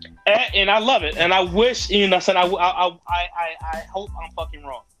 So, And I love it, and I wish, you know, I hope I'm fucking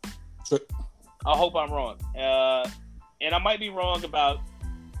wrong. So, I hope I'm wrong, and I might be wrong about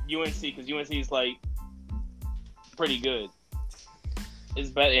UNC because UNC is like pretty good. It's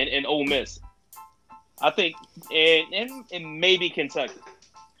better, and Ole Miss, I think, and maybe Kentucky,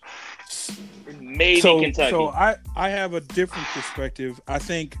 Kentucky. So I have a different perspective. I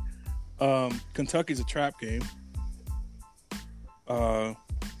think Kentucky's a trap game.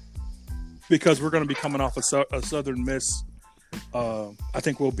 Because we're going to be coming off a Southern Miss. I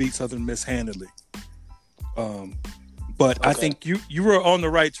think we'll beat Southern Miss handily. But okay. I think you were on the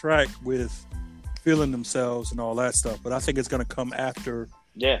right track with feeling themselves and all that stuff. But I think it's going to come after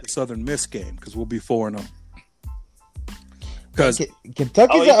the Southern Miss game because we'll be 4-0. Because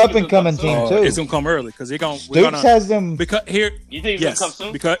Kentucky's an up and coming team too. It's going to come early because they're going. Stoops has them. Because here, you think it's going to come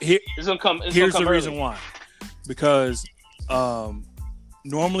soon? Because it's going to come. Here's the reason why. Because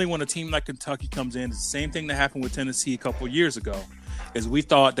normally when a team like Kentucky comes in, it's the same thing that happened with Tennessee a couple of years ago. Is we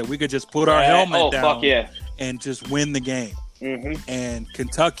thought that we could just put our helmet down and just win the game. Mm-hmm. And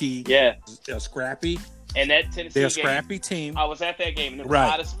Kentucky, they're scrappy. And that Tennessee they're a scrappy team. I was at that game, and it was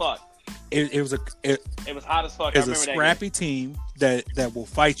hot as fuck. It was hot as fuck. It was a scrappy team that will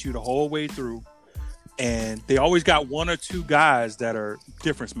fight you the whole way through. And they always got one or two guys that are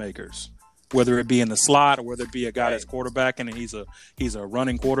difference makers. Whether it be in the slot or whether it be a guy that's quarterbacking and he's a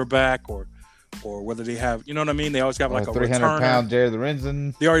running quarterback or whether they have, you know what I mean? They always have like a 300-pound Jared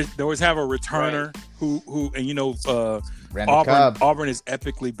Lorenzen. They always have a returner who and you know Auburn is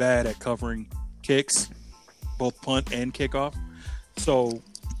epically bad at covering kicks, both punt and kickoff. So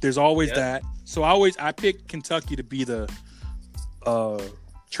there's always that. So I pick Kentucky to be the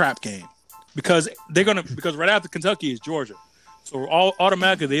trap game because right after Kentucky is Georgia. So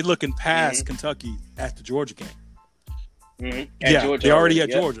automatically they're looking past Kentucky at the Georgia game. Mm-hmm. Georgia they already at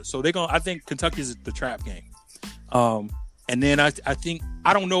Georgia, so they're gonna. I think Kentucky's the trap game. And then I think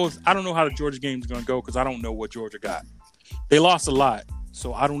I don't know how the Georgia game is gonna go because I don't know what Georgia got. They lost a lot,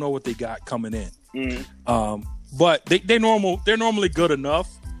 so I don't know what they got coming in. Mm-hmm. But they're normally good enough.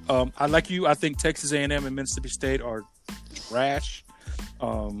 I think Texas A&M and Mississippi State are trash.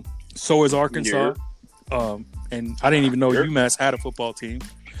 So is Arkansas. Yeah. And I didn't even know UMass had a football team.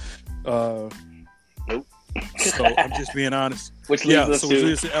 Nope. So I'm just being honest. Which leads us to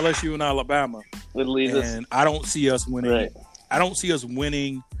LSU and Alabama. And I don't see us winning. Right. I don't see us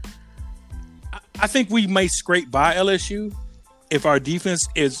winning. I think we may scrape by LSU if our defense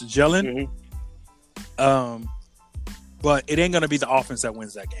is gelling. Mm-hmm. But it ain't going to be the offense that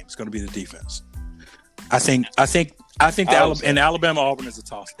wins that game. It's going to be the defense. I think Alabama Auburn is a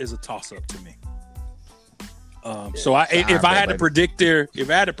toss up to me. So if I had to predict their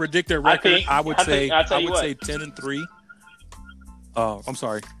record, I would say 10-3. I'm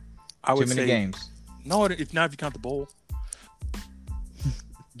sorry. I would say too many games. No, if you count the bowl.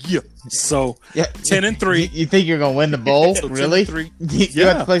 Yeah. So 10-3. You think you're gonna win the bowl? So really? 10-3. You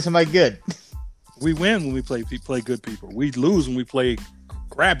have to play somebody good. We win when we play good people. We lose when we play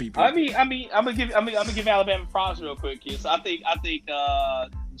crappy people. I'm gonna give Alabama props real quick, kids. I think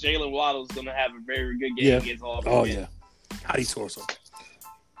Jalen Waddle's gonna have a very good game against Auburn. Oh yeah, how he scores so.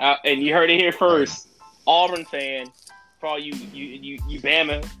 And you heard it here first, Auburn fan. For all you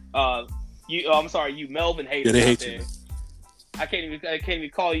Bama, you Melvin haters out there. You. I can't even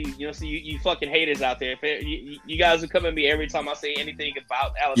call you. You know, so you fucking haters out there. You guys will come at me every time I say anything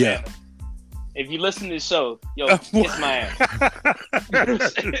about Alabama. Yeah. If you listen to the show, kiss my ass.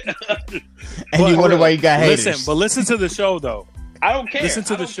 And you wonder why you got haters. Listen to the show though. I don't care. Listen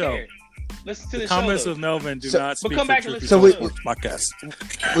to the show. Care. Listen to the comments show, of Melvin do not speak come back for and Truth listen to podcast.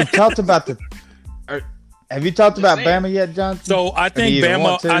 We talked about have you talked about Bama yet, Johnson? So I think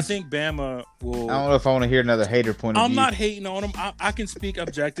Bama will. I don't know if I want to hear another hater point of view. I'm not hating on them. I can speak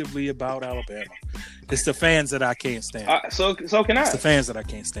objectively about Alabama. It's the fans that I can't stand. So can I. It's the fans that I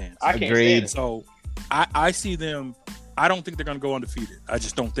can't stand. I can't stand it. So I see them. I don't think they're going to go undefeated. I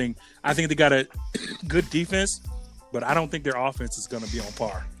just don't think. I think they got a good defense. but I don't think their offense is going to be on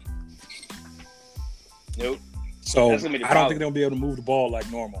par. Nope. So That's gonna be the I don't problem. think they'll be able to move the ball like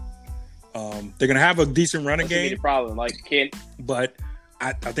normal. They're going to have a decent running That's gonna be game, the problem. Like, can't. but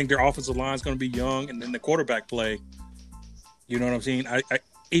I think their offensive line is going to be young, and then the quarterback play. You know what I'm saying?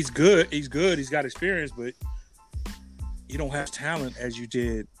 He's good. He's good. He's got experience, but you don't have talent as you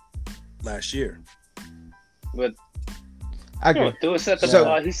did last year. But I agree. he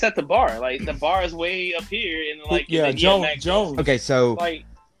set the bar. Like the bar is way up here, and like Yeah, and then you have Mac Jones. Okay, so Like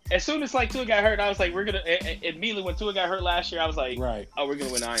as soon as like Tua got hurt, I was like, we're gonna immediately when Tua got hurt last year, I was like, Right. oh, we're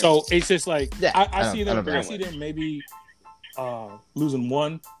gonna win Iron. So it's just like Yeah, I see them. I I see them maybe losing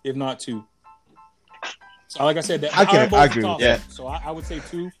one, if not two. So like I said, the I Iron Bowl I is agree with tough. that. So I would say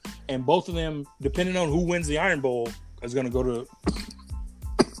two, and both of them, depending on who wins the Iron Bowl, is going to go to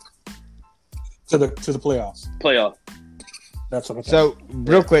the playoffs. playoff. That's what I think. So,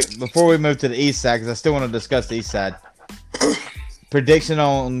 real quick, before we move to the east side, because I still want to discuss the east side. Prediction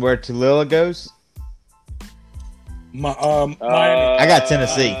on where Tulila goes? Miami. I got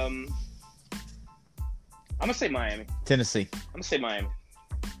Tennessee. I'm gonna say Miami. Tennessee. I'm gonna say Miami.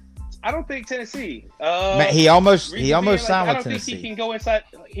 I don't think Tennessee. Man, he almost signed I with don't think Tennessee. he can go inside.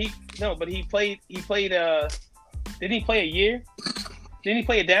 But he played. Didn't he play a year? Didn't he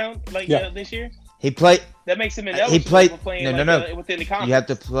play it down this year? He played. That makes him ineligible He played. for playing No. within the conference. You have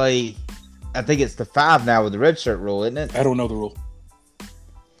to play. I think it's the 5 now with the red shirt rule, isn't it? I don't know the rule.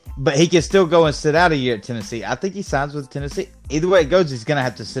 But he can still go and sit out a year at Tennessee. I think he signs with Tennessee. Either way it goes, he's going to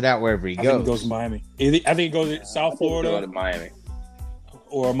have to sit out wherever he I think goes. it goes to Miami. I think it goes to South Go to Florida Miami,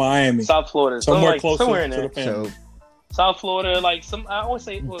 or Miami. South Florida, Somewhere closer somewhere in to there. the family. So, South Florida, like some. I always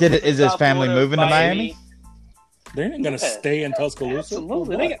say. is his family moving to Miami? They're not going to stay in Tuscaloosa.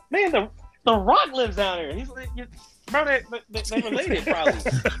 Absolutely, the Rock lives down there. He's like, bro, they're related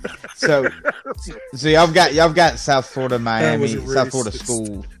probably. so y'all got South Florida, Miami, was really South Florida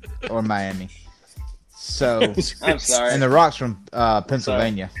school, or Miami. So, I'm sorry. and the Rock's from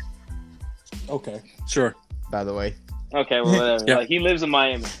Pennsylvania, Okay, sure. by the way. Okay, well, whatever. Yeah. Like he lives in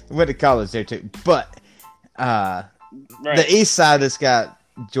Miami. Went to college there too. But Right. the east side has got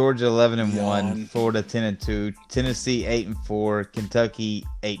Georgia 11-1, Yawn. Florida 10-2, Tennessee 8-4, Kentucky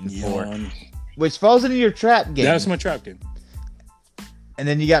 8-4, Yawn. which falls into your trap game. That's my trap game. And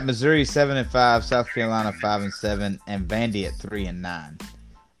then you got Missouri 7-5, South Carolina 5-7, and Vandy at 3-9.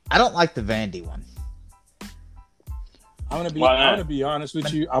 I don't like the Vandy one. I'm gonna Why not? be honest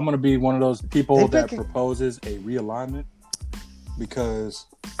with you. I'm gonna be one of those people They that think it- proposes a realignment because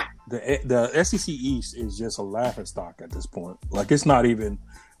the SEC East is just a laughing stock at this point. Like it's not even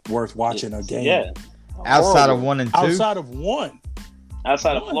worth watching a game. Yeah. Outside Horrible. of 1 and 2. Outside of one.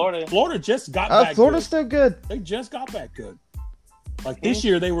 Outside of Florida. Florida just got back. Florida's good. still good. They just got back good. Like this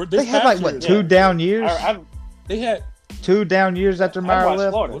year, they were. They had like what, 2 down years? They had. 2 down years after I Meyer watched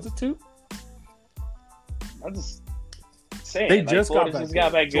left. Florida. Was it 2? I'm just saying. They like, just Florida got back just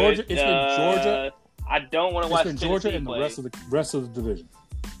got back good. good. Georgia- it's been Georgia. I don't want to It's watch been Tennessee Georgia and play. the rest of the division.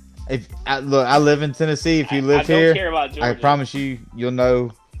 If I live in Tennessee. If you live I don't here, care about Georgia. I promise you'll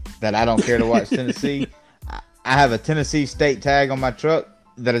know that I don't care to watch Tennessee. I have a Tennessee State tag on my truck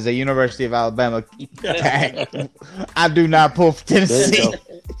that is a University of Alabama tag. I do not pull for Tennessee.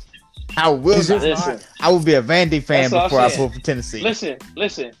 I will It's not. just Listen, I will be a Vandy fan That's what I'm before I saying. pull for Tennessee.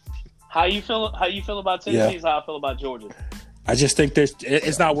 listen. How you feel about Tennessee is how I feel about Georgia. I just think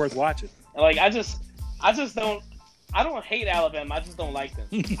it's not worth watching. Like I just don't. I don't hate Alabama. I just don't like them.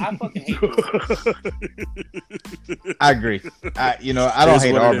 I fucking hate them. I agree. I don't It is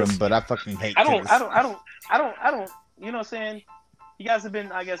hate what it Auburn, is. but I fucking hate. I don't. Tennessee. You know what I'm saying? You guys have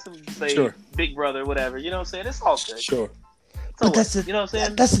been, I guess, say Sure. big brother, whatever. You know what I'm saying? It's all good. Sure. So But what? that's You know what I'm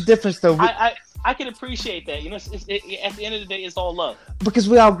saying? That's the difference, though. I can appreciate that. You know, at the end of the day, it's all love. Because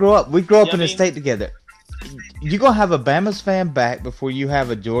we all grow up. We grow up You in know a what I mean? state together. You're going to have a Bama's fan back before you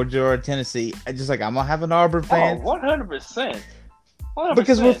have a Georgia or a Tennessee. Just like I'm going to have an Auburn fan. 100%.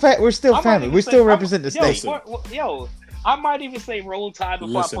 Because we're still family. We still represent the state. Yo, I might even say roll tide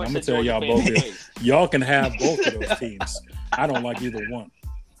before Listen, I I'm punch gonna that tell Georgia y'all fan in both the this. face. Y'all can have both of those teams. I don't like either one.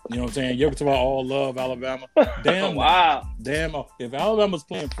 You know what I'm saying? You're talking about all love Alabama. Damn. Wow. Damn. If Alabama's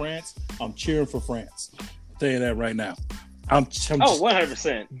playing France, I'm cheering for France. I'll tell you that right now. I'm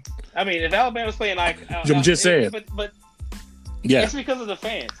 100%. I mean, if Alabama's playing like, I'm just saying. but yeah. it's because of the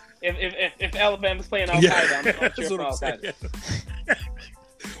fans. If Alabama's playing Al Yeah. Qaeda, I'm That's cheering what for I'm Al saying. Qaeda.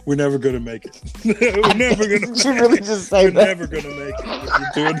 We're never gonna make it. We're never gonna. You really just say We're that. never gonna make it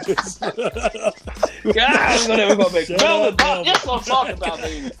if you're doing this. God, we're never gonna make it. Shut Melvin, up, that's what I'm talking about,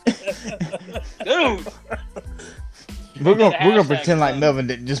 baby. Dude. We're gonna Hashtag pretend like fun. Melvin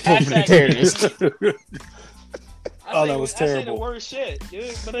didn't just pull for the Hashtag terrorists. Oh, that was I say the terrible. worst shit,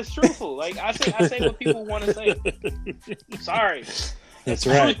 dude. But it's truthful. Like I say what people want to say. Sorry. That's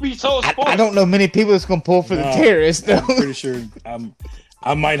right. Truth be told, sports. I don't know many people that's gonna pull for the No, terrorists though. I'm pretty sure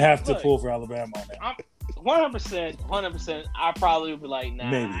I might have to Look, pull for Alabama on that. 100%. I probably would be like, nah,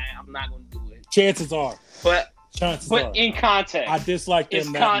 Maybe. I'm not gonna do it. Chances are. But in context, I dislike them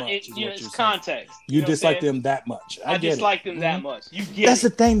it's that much. it's context. You know dislike what I'm them that much. saying? I dislike them that Mhm. much. You get That's the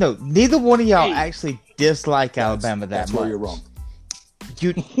it. thing though. Neither one of y'all Hey. actually dislike Alabama that That's much. where you're wrong.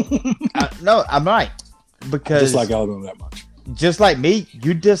 You, no, I'm right. I Because dislike Alabama that much. just like me,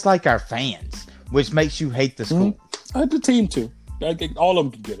 you dislike our fans, which makes you hate the school. The team too. I think all of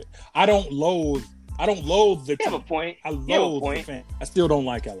them can get it. I don't loathe the You have a team. point. I You have a loathe the point. fan. I still don't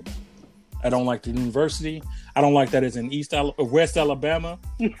like Alabama. I don't like the university. I don't like that it's in West Alabama.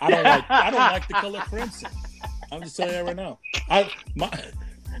 I don't like the color crimson. I'm just telling you that right now. I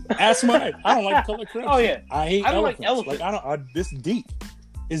don't like the color crimson. Oh, yeah. I hate I don't like elephants. elephants. This deep.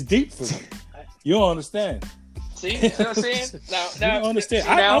 It's deep for me. You don't understand. See what I'm saying? Now, You don't understand. see,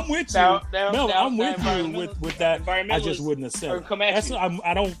 I'm with you. now, I'm with you environmental- with that. I just environmentalists wouldn't have said or it. come at you.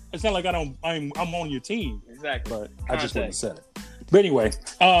 I don't. It's not like I don't. I'm on your team, Exactly. but I just wouldn't have Context. said it. But anyway,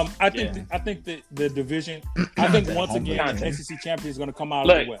 I think Yeah. I think the division. I think once again, the Context. SEC champion is going to come out of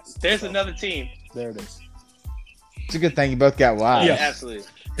Look, the West. there's So, another team. There it is. It's a good thing you both got wives. Yeah. Absolutely.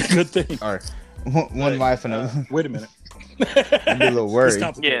 Good thing. Or one wife and a, Wait a minute. I'd be a little worried. It's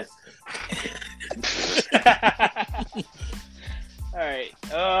complicated. All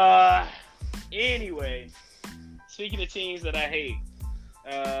right. Anyway, speaking of teams that I hate,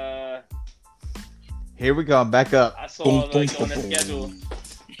 Here we go. I'm back up. I saw like on the schedule.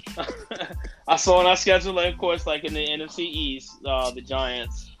 I saw on our schedule, and of course, like in the NFC East, the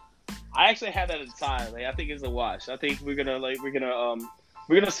Giants. I actually had that at the time. Like, I think it's a wash. I think we're gonna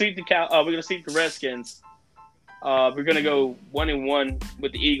sweep the Redskins. We're gonna go 1-1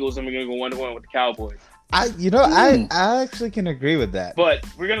 with the Eagles, and we're gonna go 1-1 with the Cowboys. I actually can agree with that. But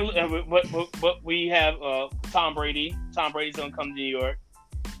we're gonna, but we have Tom Brady. Tom Brady's gonna come to New York,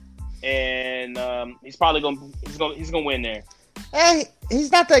 and he's gonna win there. Hey, he's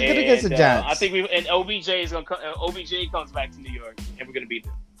not that good against the Giants. I think OBJ is gonna come. OBJ comes back to New York, and we're gonna beat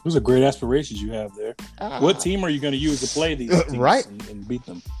them. Those are great aspirations you have there. What team are you going to use to play these teams Right. and beat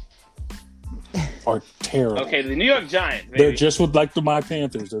them? Are terrible. Okay, the New York Giants. Baby. They're just like my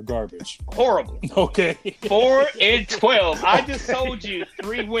Panthers. They're garbage. horrible. Okay. 4-12. I just told you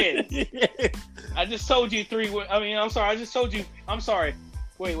 3 wins. I just told you 3 wins. I mean, I'm sorry. I just told you. I'm sorry.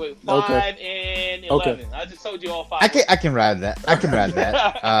 Wait. 5 and 11. Okay. I just told you all 5. I can ride that. I can ride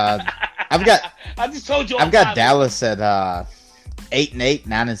that. I've got I just told you all I've got 5 Dallas at 8-8,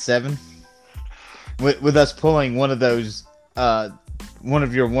 9-7. With us pulling one of those one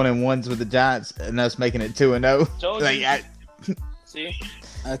of your 1-1s with the Giants and us making it 2-0. Told Like, you. See?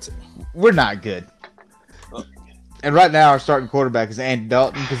 we're not good. And right now our starting quarterback is Andy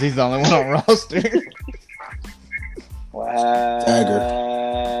Dalton because he's the only one on roster. Wow.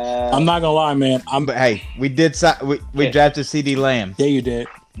 Dagger. I'm not gonna lie, man. But hey, we Yeah. drafted CD Lamb. Yeah, you did.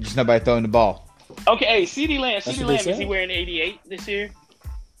 Just nobody throwing the ball. Okay, hey, CeeDee Lamb. That's CeeDee what Lamb, they is he said. wearing 88 this year?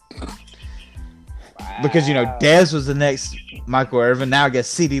 Because Dez was the next Michael Irvin. Now I guess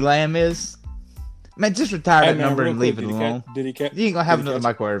CD Lamb is. Man, just retire Hey, that man, number real and quick, leave it alone. Did he catch? You ain't gonna have did he another catch-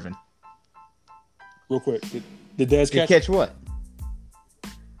 Michael Irvin. Real quick, did Dez Did you catch? catch what?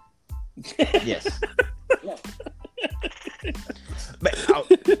 Yes. But,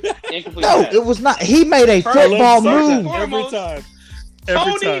 Incomplete no, pass. it was not. He made a First- football first and move. foremost, Every time.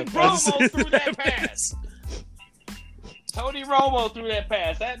 Tony I Romo just- threw that pass. Tony Romo threw that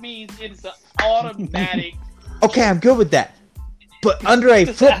pass. That means it's an automatic. Okay, I'm good with that. But under a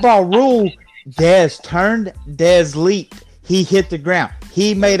football rule, Dez turned, Dez leaped, he hit the ground.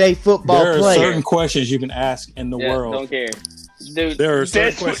 He made a football There are play. certain questions you can ask in the Yeah, world. don't care. Dude, There are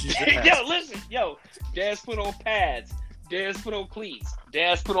certain Dez questions you can Yo, listen, Dez put on pads. Dez put on cleats.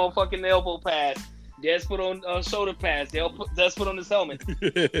 Dez put on fucking elbow pads. Dez put on shoulder pads. Dez put on his helmet.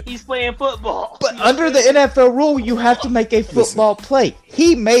 He's playing football. But under the NFL rule, you have to make a football play.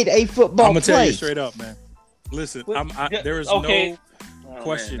 He made a football I'm gonna tell play. you straight up, man. Listen, there is Okay. no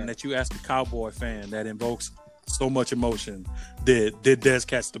question that you ask a Cowboy fan that invokes so much emotion. Did Dez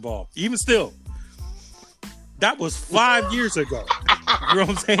catch the ball? Even still, that was 5 years ago. You know what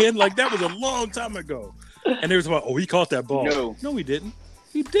I'm saying? Like that was a long time ago. And there was about, he caught that ball. No, he didn't.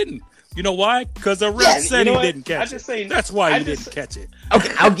 He didn't. You know why? Because the ref Yes, said you know he what? didn't catch I it. just say- That's why I he just- didn't catch it.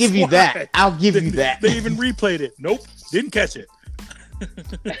 Okay, I'll give you That's why. that. I'll give you that. They even replayed it. Nope, didn't catch it.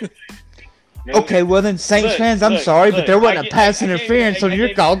 Okay, well then, Saints Look, fans, I'm look, sorry, look, but there wasn't I a get- pass I gave you- interference I on your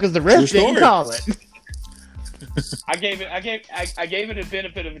gave- call because the Your refs didn't story. call it. I gave it a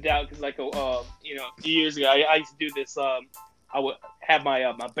benefit of the doubt because, like, a few years ago, I used to do this. I would have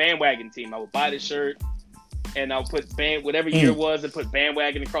my bandwagon team. I would buy the shirt, and I would put whatever year it was, and put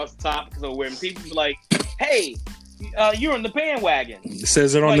bandwagon across the top because I would wear them. People would be like, "Hey, you're on the bandwagon." It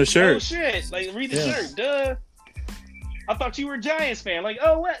says it on the shirt. Oh shit! Like, read the shirt. Duh. I thought you were a Giants fan. Like,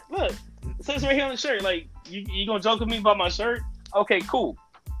 oh what? Look, it says right here on the shirt. Like, you gonna joke with me about my shirt? Okay, cool.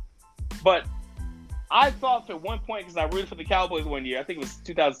 But I thought for one point, because I rooted for the Cowboys one year. I think it was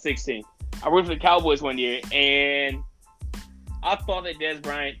 2016. I rooted for the Cowboys one year, and I thought that Dez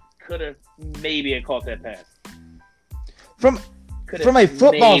Bryant could have maybe caught that pass. From a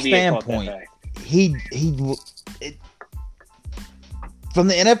football standpoint, from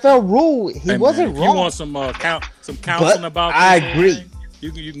the NFL rule, he wasn't wrong. You want some counseling about this? I agree.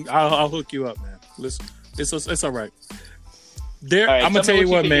 You can. I'll hook you up, man. Listen, it's all right. Right, I'm gonna tell you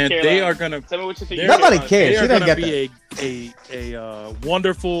what, man. They are gonna. Tell me what you think. Nobody cares. They are gonna be a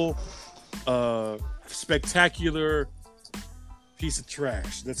wonderful, spectacular piece of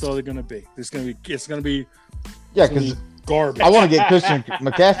trash. That's all they're gonna be. It's gonna be. Yeah, because garbage. I want to get Christian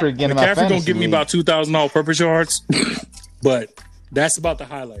McCaffrey again. McCaffrey gonna give me about $2,000 purpose yards, but that's about the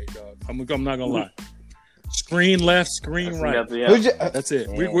highlight, dog. I'm not gonna lie. Screen left, screen right. That's it.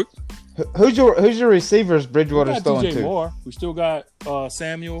 Yeah. Who's your receivers? Bridgewater's throwing DJ to. Moore. We still got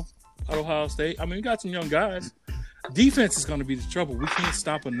Samuel at Ohio State. I mean, we got some young guys. Defense is going to be the trouble. We can't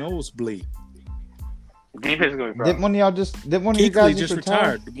stop a nosebleed. Defense is going to be Didn't one of you guys just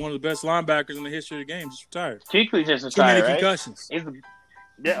retired? One of the best linebackers in the history of the game just retired. Kuechly just retired. Too many right? concussions.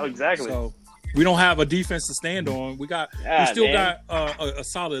 Yeah, exactly. So we don't have a defense to stand on. We still got a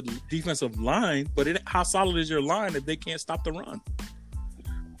solid defensive line, but how solid is your line if they can't stop the run?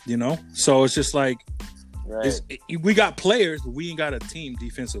 You know, so it's just like we got players, but we ain't got a team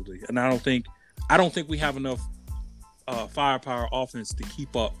defensively, and I don't think we have enough firepower offense to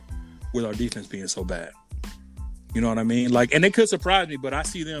keep up with our defense being so bad. You know what I mean? Like, and it could surprise me, but I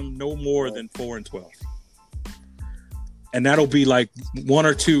see them no more than 4-12, and that'll be like 1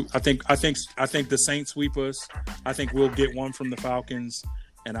 or 2. I think the Saints sweep us. I think we'll get one from the Falcons,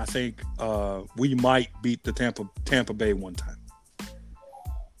 and I think we might beat the Tampa Bay one time.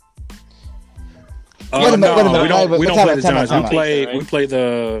 Wait a minute. We don't play the Giants.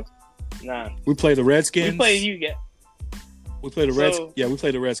 We play the Redskins. We play you get. We play the Redskins. Yeah, we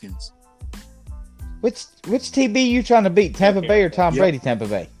play the Redskins. Which TB you trying to beat? Tampa Bay or Tom Brady? Tampa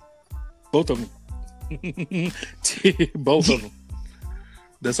Bay. Both of them. Both of them.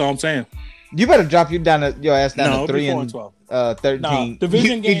 That's all I'm saying. You better drop your ass down to 3 and 12. 13. No,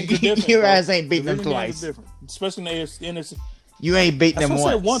 division games are different. Your ass ain't beating them twice. Especially in the AFC. NFC. You ain't beating them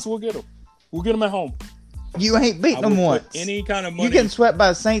once. Once we'll get them. We'll get them at home. You ain't beating them once. Any kind of money. You getting swept by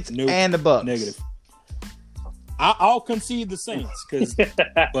the Saints and the Bucks. Negative. I'll concede the Saints,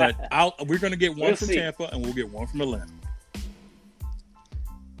 but we're going to get one from Tampa and we'll get one from Atlanta.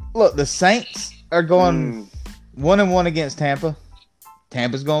 Look, the Saints are going 1-1 against Tampa.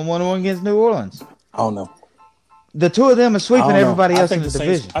 Tampa's going 1-1 against New Orleans. I don't know. The two of them are sweeping everybody else in the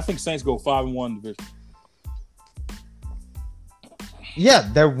division. I think Saints go 5-1 division. Yeah,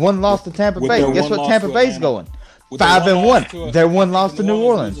 they're one loss to Tampa Bay. Guess what Tampa Bay's going? 5-1. They're one loss to New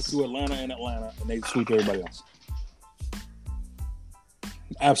Orleans. To Atlanta, and they sweep everybody else.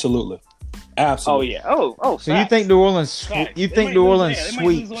 Absolutely. Oh yeah. Oh. So you think New Orleans? You think New Orleans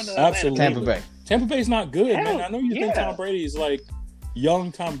sweeps absolutely Tampa Bay? Tampa Bay's not good, man. I know you think Tom Brady is like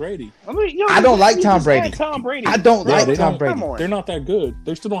young Tom Brady. I don't like Tom Brady. I don't like Tom Brady. They're not that good.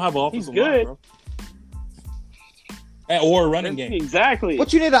 They still don't have an offensive line, bro. Or a running game. Exactly.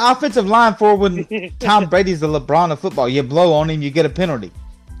 What you need an offensive line for when Tom Brady's the LeBron of football? You blow on him, you get a penalty.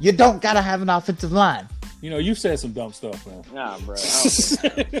 You don't gotta have an offensive line. You know, you said some dumb stuff, man. Nah, bro.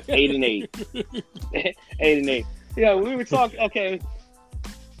 8-8. 8-8. Yeah, we were talking. Okay,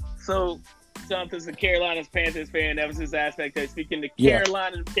 so Jonathan's a Carolina Panthers fan. That was his aspect. Speaking to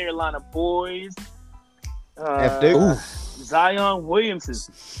Carolina boys. Zion Williamson,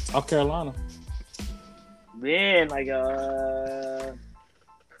 South Carolina. Man, like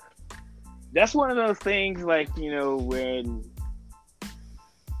that's one of those things, like, you know, when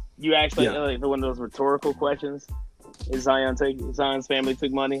you actually like one of those rhetorical questions. Is Zion's family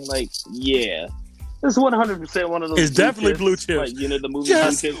took money? Like, yeah. This is 100% one of those. It's definitely blue chips. Like, you know, the movie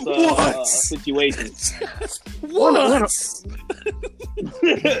Blue Chips situations. What?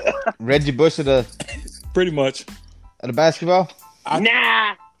 Reggie Bush of the pretty much of the basketball.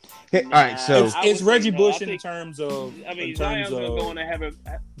 Nah. Okay, all right, so it's Reggie Bush in terms of. I mean, Zion's going to have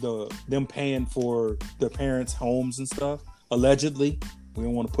them paying for their parents' homes and stuff. Allegedly, we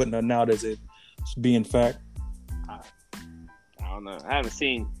don't want to put nothing out as it being fact. don't know. I haven't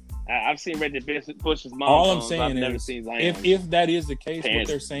seen. I've seen Reggie Bush's mom. All I'm phones. saying I've never is, seen Zion. if that is the case, what Parents'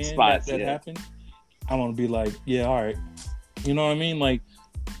 they're saying spots, that yeah. happened, I'm gonna be like, yeah, all right. You know what I mean? Like,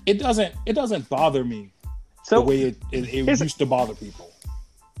 it doesn't bother me So the way it used to bother people.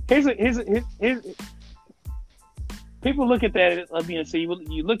 here's people look at that. I mean, so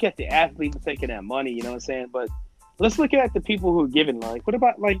you look at the athletes taking that money. You know what I'm saying? But let's look at the people who are giving. Like, what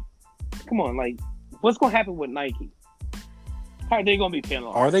about like? Come on, like, what's gonna happen with Nike? How are they gonna be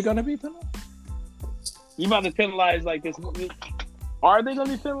penalized? Are they gonna be penalized? You about to penalize like this? Are they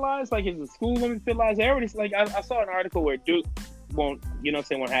gonna be penalized? Like, is the school gonna be penalized? They already like I saw an article where Duke won't, you know what I'm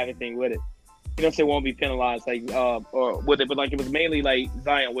saying, won't have anything with it. You know what I'm saying, won't be penalized like or with it, but like it was mainly like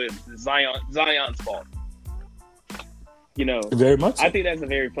Zion's fault. You know, Very much so. I think that's a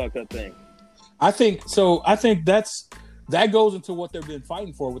very fucked up thing. I think that goes into what they've been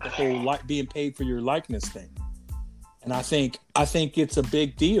fighting for with the whole being paid for your likeness thing. And I think it's a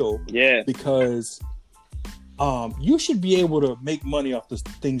big deal. Yeah. Because you should be able to make money off the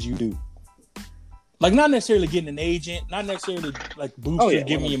things you do. Like, not necessarily getting an agent, not necessarily like boosters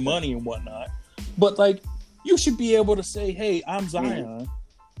giving you money and whatnot, but like you should be able to say, "Hey, I'm Zion.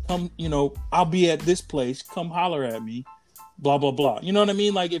 Come, I'll be at this place. Come holler at me." Blah blah blah. You know what I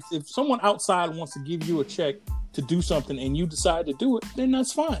mean? Like, if someone outside wants to give you a check to do something and you decide to do it, then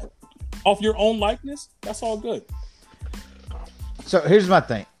that's fine. Off your own likeness, that's all good. So here's my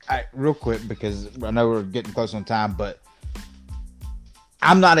thing. Real quick, because I know we're getting close on time, but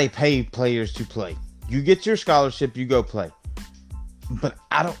I'm not a pay players to play. You get your scholarship, you go play. But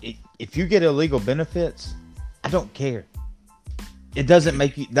I don't. If you get illegal benefits, I don't care. It doesn't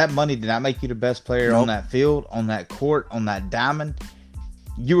make you. That money did not make you the best player on that field, on that court, on that diamond.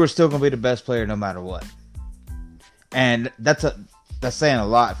 You were still going to be the best player no matter what. And that's saying a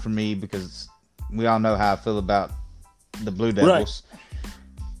lot for me, because we all know how I feel about the Blue Devils. Right.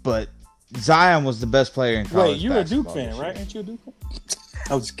 But Zion was the best player in college. Wait, you're a Duke fan, right? Ain't you a Duke fan?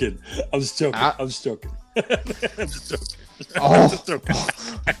 I was just kidding. I was joking. I was just joking.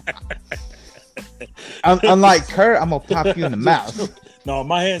 Unlike Kurt, I'm gonna pop you in the mouth. No,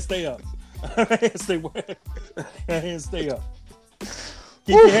 my hands stay up. My hands stay up.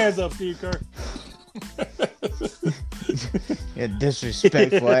 Keep your hands up, Steve Kerr. Yeah,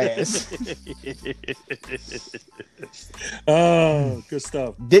 disrespectful ass. Oh, good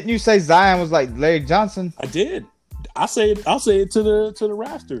stuff. Didn't you say Zion was like Larry Johnson? I did. I'll say it to the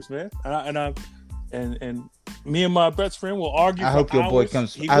rafters, man. And me and my best friend will argue. I hope your boy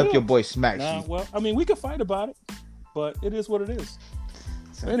comes. I hope your boy smacks you. Well, I mean, we can fight about it, but it is what it is.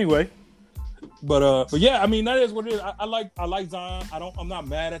 So, anyway, but yeah, I mean, that is what it is. I like Zion. I'm not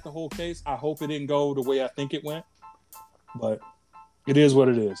mad at the whole case. I hope it didn't go the way I think it went, but it is what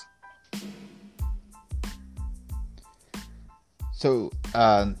it is. So,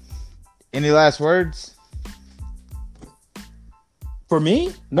 any last words? For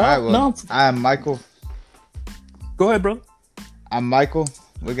me? No, right, well, no. I'm Michael. Go ahead, bro. I'm Michael.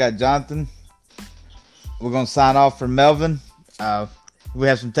 We got Jonathan. We're going to sign off for Melvin. We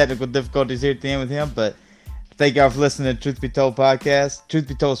have some technical difficulties here at the end with him, but thank y'all for listening to Truth Be Told Podcast, Truth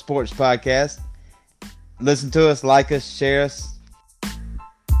Be Told Sports Podcast. Listen to us, like us, share us.